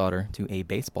 10-year-old daughter to a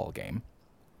baseball game.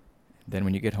 Then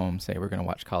when you get home, say we're going to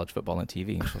watch college football on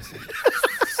TV, and she'll say,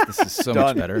 "This is so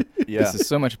much better. Yeah. This is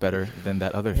so much better than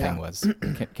that other thing was.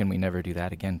 Can we never do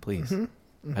that again, please?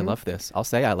 Mm-hmm. I love this. I'll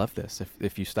say I love this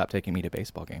if you stop taking me to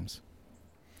baseball games."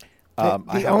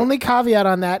 The only caveat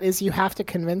on that is you have to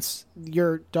convince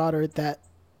your daughter that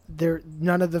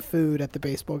none of the food at the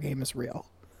baseball game is real.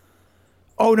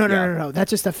 Oh, no. That's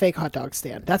just a fake hot dog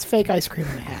stand. That's fake ice cream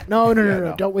in a hat. No.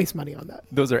 Don't waste money on that.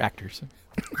 Those are actors.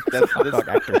 That's hot dog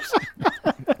actors.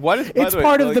 It's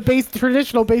part of the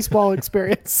traditional baseball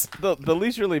experience. The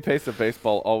leisurely pace of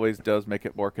baseball always does make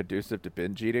it more conducive to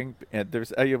binge eating, and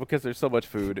there's because there's so much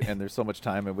food and there's so much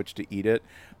time in which to eat it.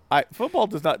 Football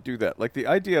does not do that. Like the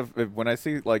idea of when I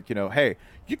see hey,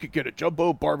 you could get a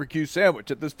jumbo barbecue sandwich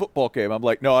at this football game. I'm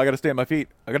like, no, I got to stay on my feet.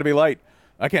 I got to be light.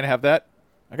 I can't have that.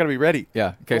 I got to be ready.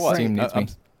 Yeah, in case the team needs me.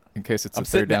 In case it's a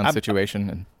third down situation.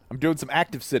 And I'm doing some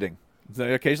active sitting. So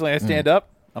occasionally I stand up.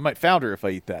 I might founder if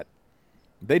I eat that.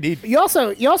 They need me. You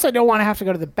also don't want to have to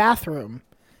go to the bathroom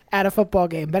at a football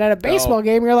game. But at a baseball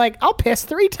game, you're like, I'll piss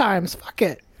 3 times. Fuck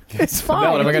it. It's fine.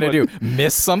 No, what am I going to do?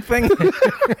 Miss something?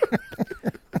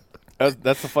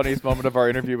 That's the funniest moment of our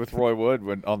interview with Roy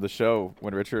Wood on the show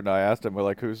when Richard and I asked him, we're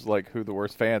like, who the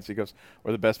worst fans? He goes,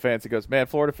 or the best fans. He goes, man,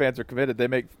 Florida fans are committed. They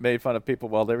made fun of people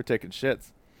while they were taking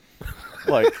shits.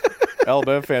 Like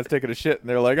Alabama fans taking a shit, and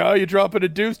they're like, oh, you dropping a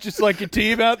deuce just like your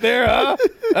team out there,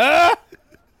 huh?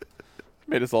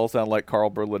 Made us all sound like Carl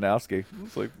Berlinowski.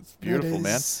 It's like, it's beautiful,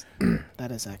 man.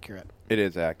 That is accurate. It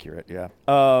is accurate, yeah.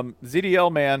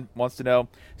 ZDL man wants to know,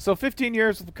 so 15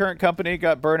 years with the current company,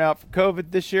 got burnout from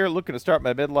COVID this year, looking to start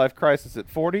my midlife crisis at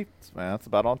 40. That's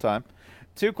about on time.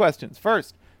 2 questions.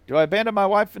 First, do I abandon my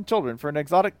wife and children for an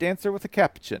exotic dancer with a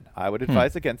capuchin? I would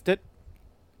advise against it.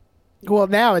 Well,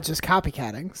 now it's just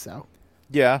copycatting, so.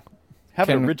 Yeah. Have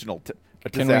an original, a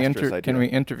disastrous idea. Can we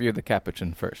interview the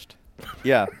capuchin first?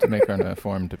 Yeah. To make an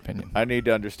informed opinion. I need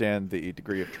to understand the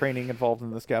degree of training involved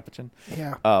in this capuchin.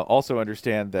 Yeah. Also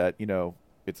understand that,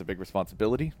 it's a big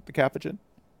responsibility, the capuchin,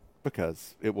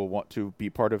 because it will want to be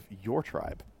part of your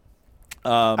tribe.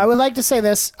 I would like to say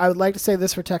this.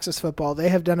 For Texas football. They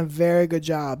have done a very good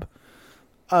job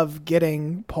of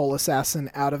getting Pole Assassin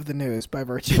out of the news by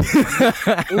virtue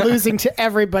of losing to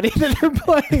everybody that they're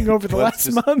playing over the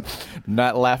last month.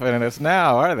 Not laughing at us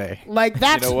now, are they? Like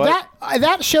that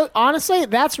show. Honestly,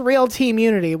 that's real team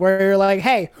unity. Where you're like,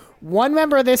 hey, one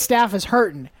member of this staff is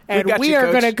hurting, and we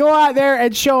are going to go out there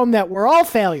and show them that we're all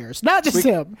failures, not just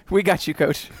him. We got you,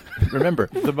 coach. Remember,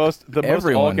 the most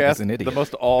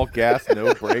all gas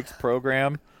no brakes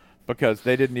program, because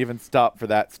they didn't even stop for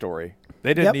that story.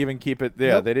 They didn't even keep it.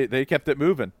 Yeah, they kept it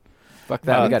moving. Fuck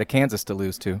that. We got a Kansas to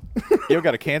lose to. Yeah, we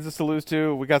got a Kansas to lose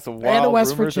to. We got some wild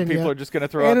rumors that people are just going to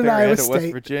throw out there. And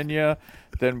West Virginia.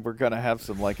 Then we're going to have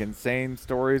some insane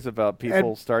stories about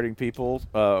people starting people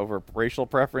over racial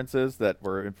preferences that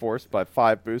were enforced by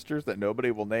 5 boosters that nobody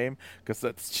will name, because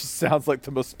that just sounds like the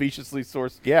most speciously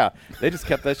sourced. Yeah, they just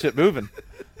kept that shit moving.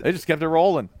 They just kept it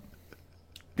rolling.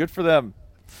 Good for them.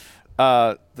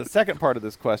 The second part of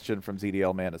this question from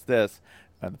ZDL Man is this,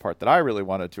 and the part that I really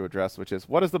wanted to address, which is,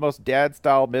 what is the most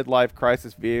dad-style midlife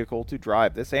crisis vehicle to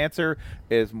drive? This answer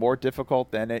is more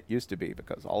difficult than it used to be,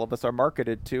 because all of us are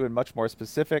marketed to in much more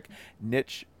specific,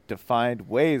 niche-defined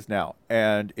ways now.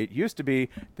 And it used to be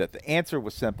that the answer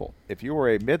was simple. If you were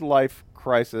a midlife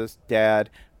crisis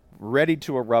dad ready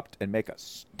to erupt and make a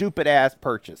stupid-ass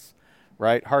purchase,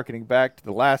 right, harkening back to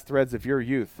the last threads of your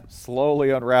youth, slowly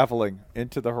unraveling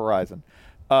into the horizon,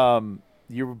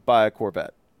 you would buy a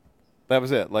Corvette. That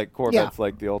was it. Like, Corvette's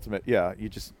like the ultimate. Yeah, you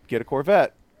just get a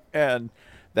Corvette, and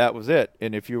that was it.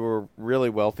 And if you were really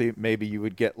wealthy, maybe you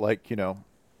would get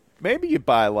maybe you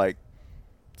buy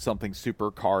something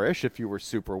super car-ish if you were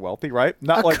super wealthy, right?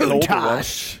 Not like an older one.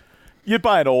 You'd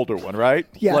buy an older one, right?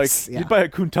 Yes. You'd buy a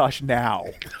Countach now,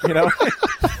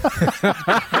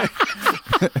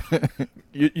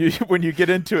 You when you get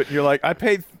into it, you're like, I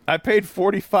paid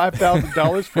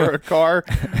 $45,000 for a car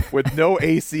with no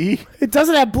AC. It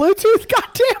doesn't have Bluetooth. God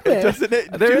damn it! Doesn't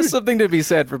it? There is something to be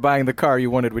said for buying the car you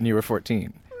wanted when you were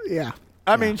 14. Yeah.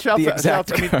 I mean, shouts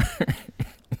out.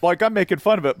 I'm making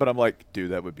fun of it, but I'm like,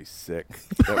 dude, that would be sick.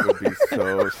 That would be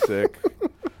so sick.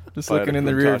 Just looking in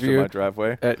the rear view my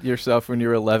driveway at yourself when you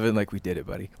were 11, like, we did it,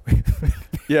 buddy.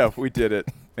 Yeah, we did it,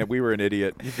 and we were an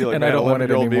idiot. You feel like, and I don't want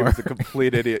it anymore. Me was a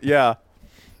complete idiot. Yeah.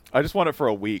 I just want it for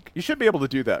a week. You should be able to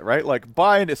do that, right? Like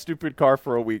buying a stupid car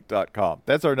for a week.com.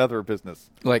 That's our another business.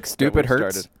 Like stupid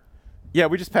hurts. Yeah,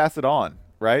 we just pass it on,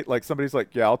 right? Like somebody's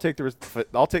like, yeah, I'll take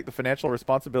the financial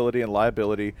responsibility and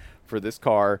liability for this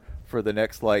car for the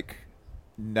next like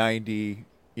 90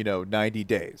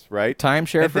 days, right?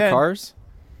 Timeshare for cars?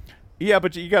 Yeah,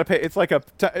 but you got to pay. It's like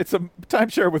it's a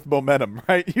timeshare with momentum,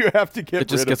 right? You have to get. It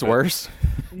just gets worse.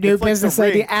 New business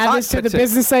idea. Add this to the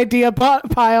business idea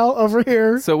pile over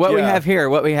here. So what we have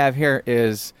here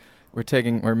is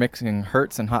we're mixing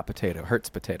Hertz and hot potato. Hertz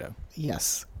potato.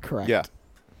 Yes, correct. Yeah.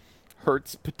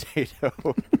 Hertz potato.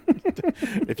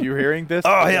 If you're hearing this,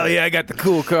 oh hell yeah, I got the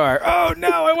cool car. Oh no,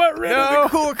 I went rid of the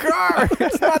cool car.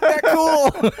 It's not that cool.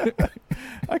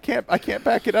 I can't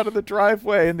back it out of the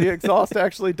driveway, and the exhaust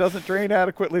actually doesn't drain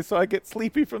adequately, so I get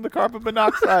sleepy from the carbon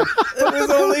monoxide. It was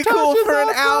only cool for an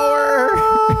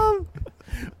hour.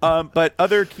 But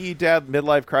other key dad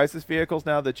midlife crisis vehicles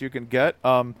now that you can get,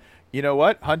 you know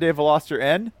what? Hyundai Veloster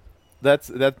N.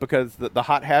 That's because the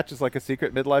hot hatch is like a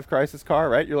secret midlife crisis car,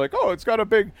 right? You're like, oh, it's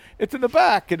in the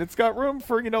back and it's got room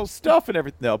for stuff and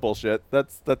everything. No bullshit.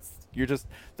 That's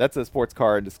a sports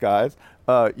car in disguise.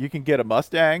 You can get a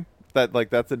Mustang.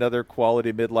 That's another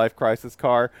quality midlife crisis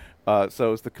car.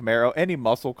 So is the Camaro. Any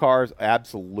muscle cars,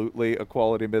 absolutely a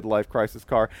quality midlife crisis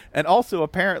car. And also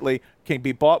apparently can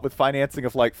be bought with financing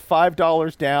of like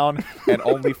 $5 down and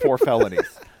only 4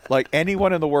 felonies. Like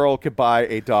anyone in the world could buy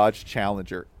a Dodge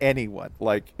Challenger. Anyone.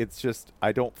 Like it's just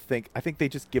I think they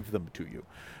just give them to you.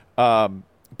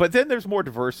 But then there's more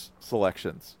diverse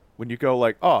selections. When you go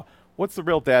like, oh, what's the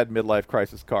real dad midlife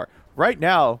crisis car? Right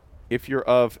now, if you're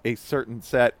of a certain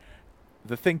set,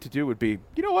 the thing to do would be,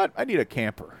 you know what? I need a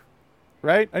camper,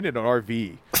 right? I need an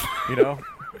RV.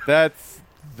 That's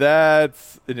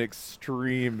an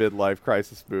extreme midlife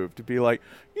crisis move to be like,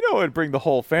 it'd bring the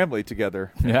whole family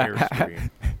together.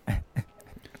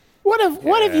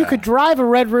 What if you could drive a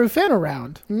Red Roof Inn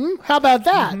around? How about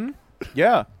that? Mm-hmm.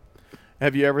 Yeah.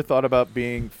 Have you ever thought about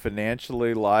being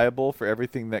financially liable for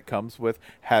everything that comes with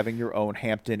having your own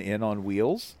Hampton Inn on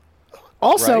wheels?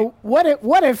 Also, right?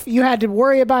 what if you had to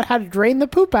worry about how to drain the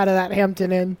poop out of that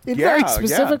Hampton Inn in very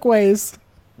specific ways?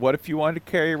 What if you wanted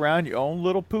to carry around your own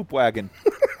little poop wagon?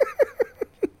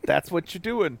 That's what you're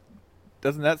doing.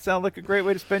 Doesn't that sound like a great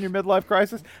way to spend your midlife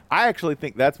crisis? I actually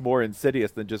think that's more insidious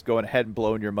than just going ahead and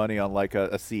blowing your money on like a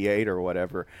C8 or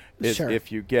whatever. Sure.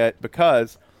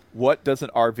 Because what does an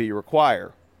RV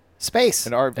require? Space.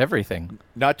 Everything.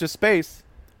 Not just space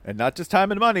and not just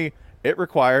time and money. It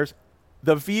requires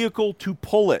the vehicle to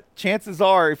pull it. Chances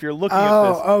are, if you're looking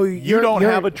at this, you don't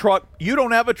have a truck. You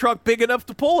don't have a truck big enough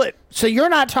to pull it. So you're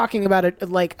not talking about it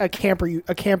like a camper you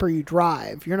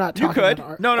drive. You're not talking. You could.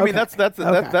 About I mean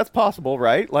that's possible,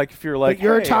 right? Like if you're like, but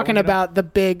you're talking about the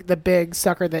big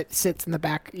sucker that sits in the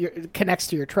back, connects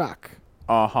to your truck.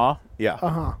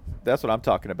 Yeah. That's what I'm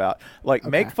talking about. Like,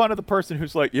 make fun of the person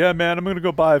who's like, yeah, man, I'm going to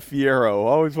go buy a Fiero. I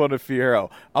always wanted a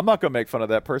Fiero. I'm not going to make fun of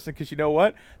that person because you know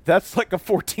what? That's like a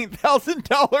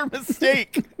 $14,000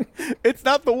 mistake. It's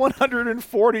not the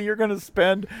 $140 you're going to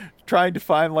spend trying to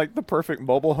find like the perfect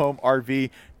mobile home RV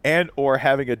and or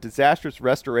having a disastrous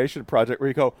restoration project where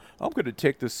you go, I'm going to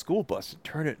take this school bus and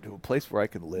turn it into a place where I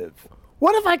can live.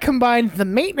 What if I combined the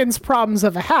maintenance problems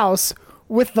of a house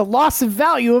with the loss of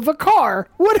value of a car?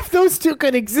 What if those two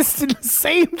could exist in the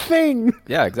same thing?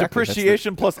 Yeah, exactly.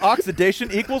 Depreciation plus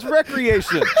oxidation equals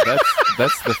recreation.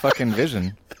 That's the fucking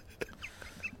vision.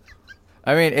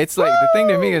 I mean, it's like the thing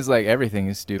to me is like everything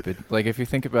is stupid. Like if you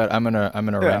think about I'm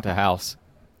gonna rent a house,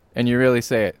 and you really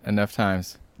say it enough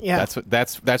times. Yeah.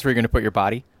 That's where you're gonna put your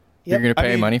body. Yep. You're gonna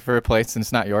pay money for a place and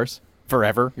it's not yours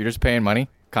forever. You're just paying money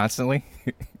constantly.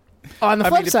 On the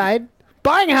flip side,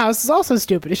 buying a house is also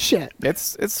stupid as shit.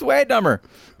 It's way dumber.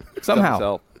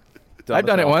 Somehow. I've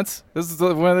done it once. This is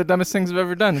one of the dumbest things I've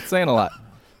ever done. It's saying a lot.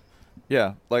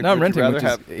 Yeah. Like, now I'm renting, which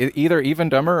is either even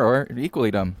dumber or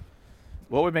equally dumb.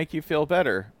 What would make you feel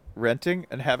better? Renting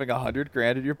and having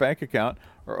 $100,000 in your bank account,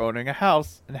 or owning a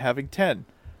house and having 10?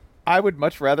 I would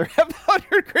much rather have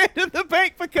 $100,000 in the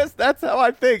bank because that's how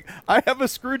I think. I have a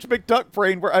Scrooge McDuck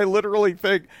brain where I literally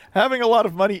think having a lot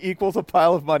of money equals a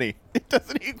pile of money. It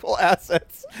doesn't equal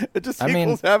assets. It just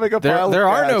equals having a pile of cash. There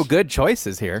are no good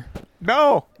choices here.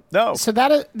 No. So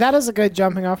that is a good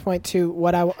jumping off point to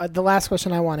what the last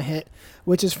question I want to hit,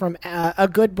 which is from a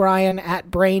good Brian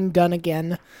at Brain Done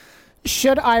Again.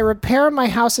 Should I repair my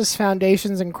house's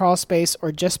foundations and crawl space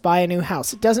or just buy a new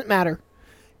house? It doesn't matter.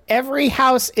 Every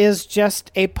house is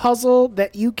just a puzzle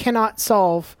that you cannot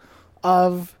solve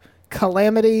of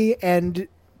calamity and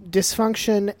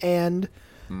dysfunction and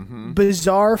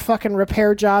bizarre fucking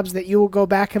repair jobs that you will go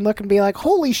back and look and be like,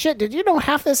 holy shit, did you know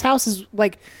half this house is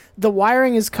like the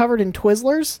wiring is covered in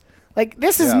Twizzlers? Like,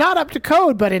 this is not up to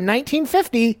code, but in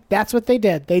 1950, that's what they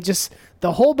did. They just,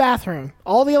 the whole bathroom,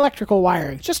 all the electrical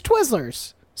wiring, just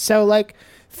Twizzlers. So, like,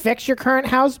 fix your current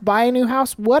house, buy a new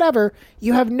house, whatever.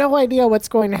 You have no idea what's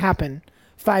going to happen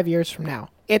 5 years from now.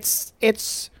 It's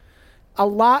a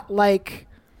lot like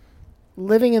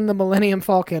living in the Millennium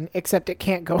Falcon, except it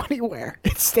can't go anywhere.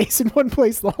 It stays in one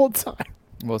place the whole time.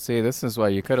 Well, see, this is why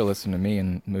you could have listened to me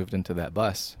and moved into that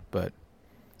bus, but...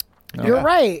 No. You're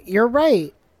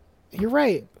right.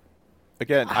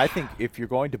 Again, I think if you're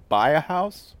going to buy a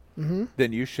house,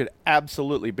 then you should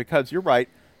absolutely, because you're right,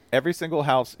 every single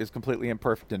house is completely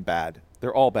imperfect and bad.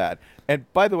 They're all bad.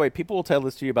 And by the way, people will tell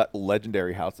this to you about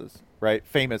legendary houses, right?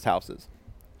 Famous houses.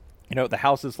 You know, the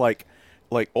houses like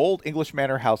old English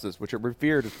manor houses, which are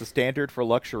revered as the standard for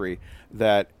luxury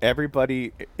that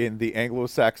everybody in the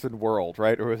Anglo-Saxon world,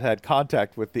 right, or has had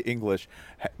contact with the English,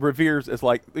 reveres as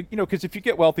like, you know, because if you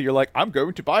get wealthy, you're like, I'm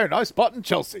going to buy a nice spot in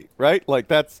Chelsea, right? Like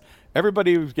that's,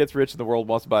 everybody who gets rich in the world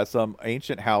wants to buy some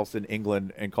ancient house in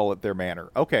England and call it their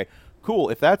manor. Okay, cool.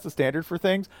 If that's the standard for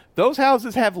things, those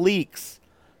houses have leaks.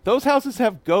 Those houses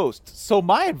have ghosts. So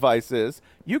my advice is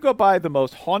you go buy the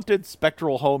most haunted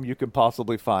spectral home you can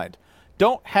possibly find.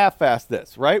 Don't half-ass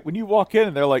this, right? When you walk in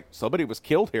and they're like, somebody was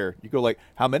killed here, you go like,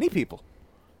 how many people?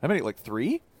 How many? Like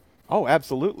 3? Oh,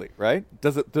 absolutely, right?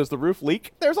 Does the roof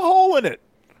leak? There's a hole in it.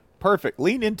 Perfect.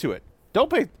 Lean into it.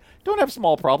 Don't have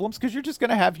small problems because you're just going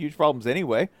to have huge problems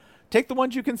anyway. Take the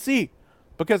ones you can see,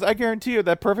 because I guarantee you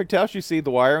that perfect house you see,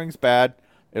 the wiring's bad,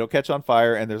 it'll catch on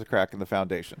fire, and there's a crack in the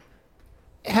foundation.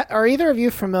 Are either of you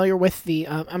familiar with the,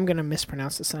 I'm going to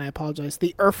mispronounce this and I apologize,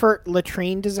 the Erfurt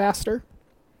latrine disaster?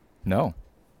 No.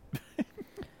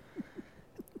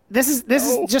 This is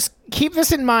just keep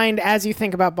this in mind as you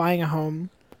think about buying a home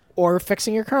or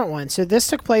fixing your current one. So this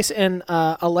took place in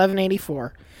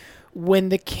 1184 when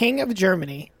the King of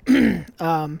Germany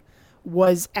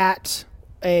was at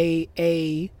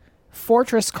a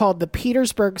fortress called the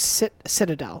Petersburg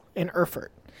Citadel in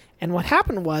Erfurt. And what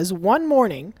happened was one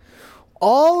morning,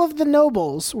 all of the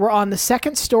nobles were on the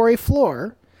second story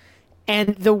floor,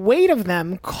 and the weight of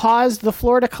them caused the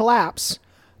floor to collapse.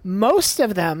 Most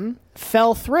of them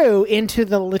fell through into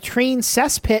the latrine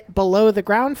cesspit below the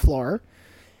ground floor,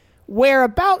 where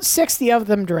about 60 of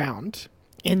them drowned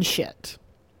in shit.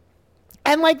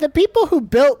 And, like, the people who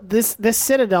built this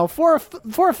citadel for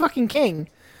a fucking king,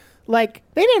 like,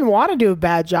 they didn't want to do a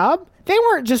bad job. They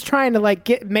weren't just trying to,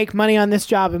 like, make money on this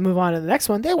job and move on to the next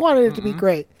one. They wanted it to be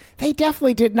great. They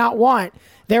definitely did not want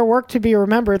their work to be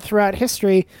remembered throughout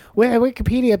history with a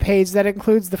Wikipedia page that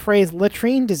includes the phrase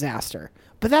latrine disaster.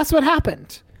 But that's what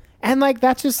happened. And, like,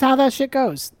 that's just how that shit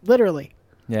goes. Literally.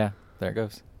 Yeah, there it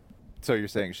goes. So you're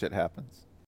saying shit happens?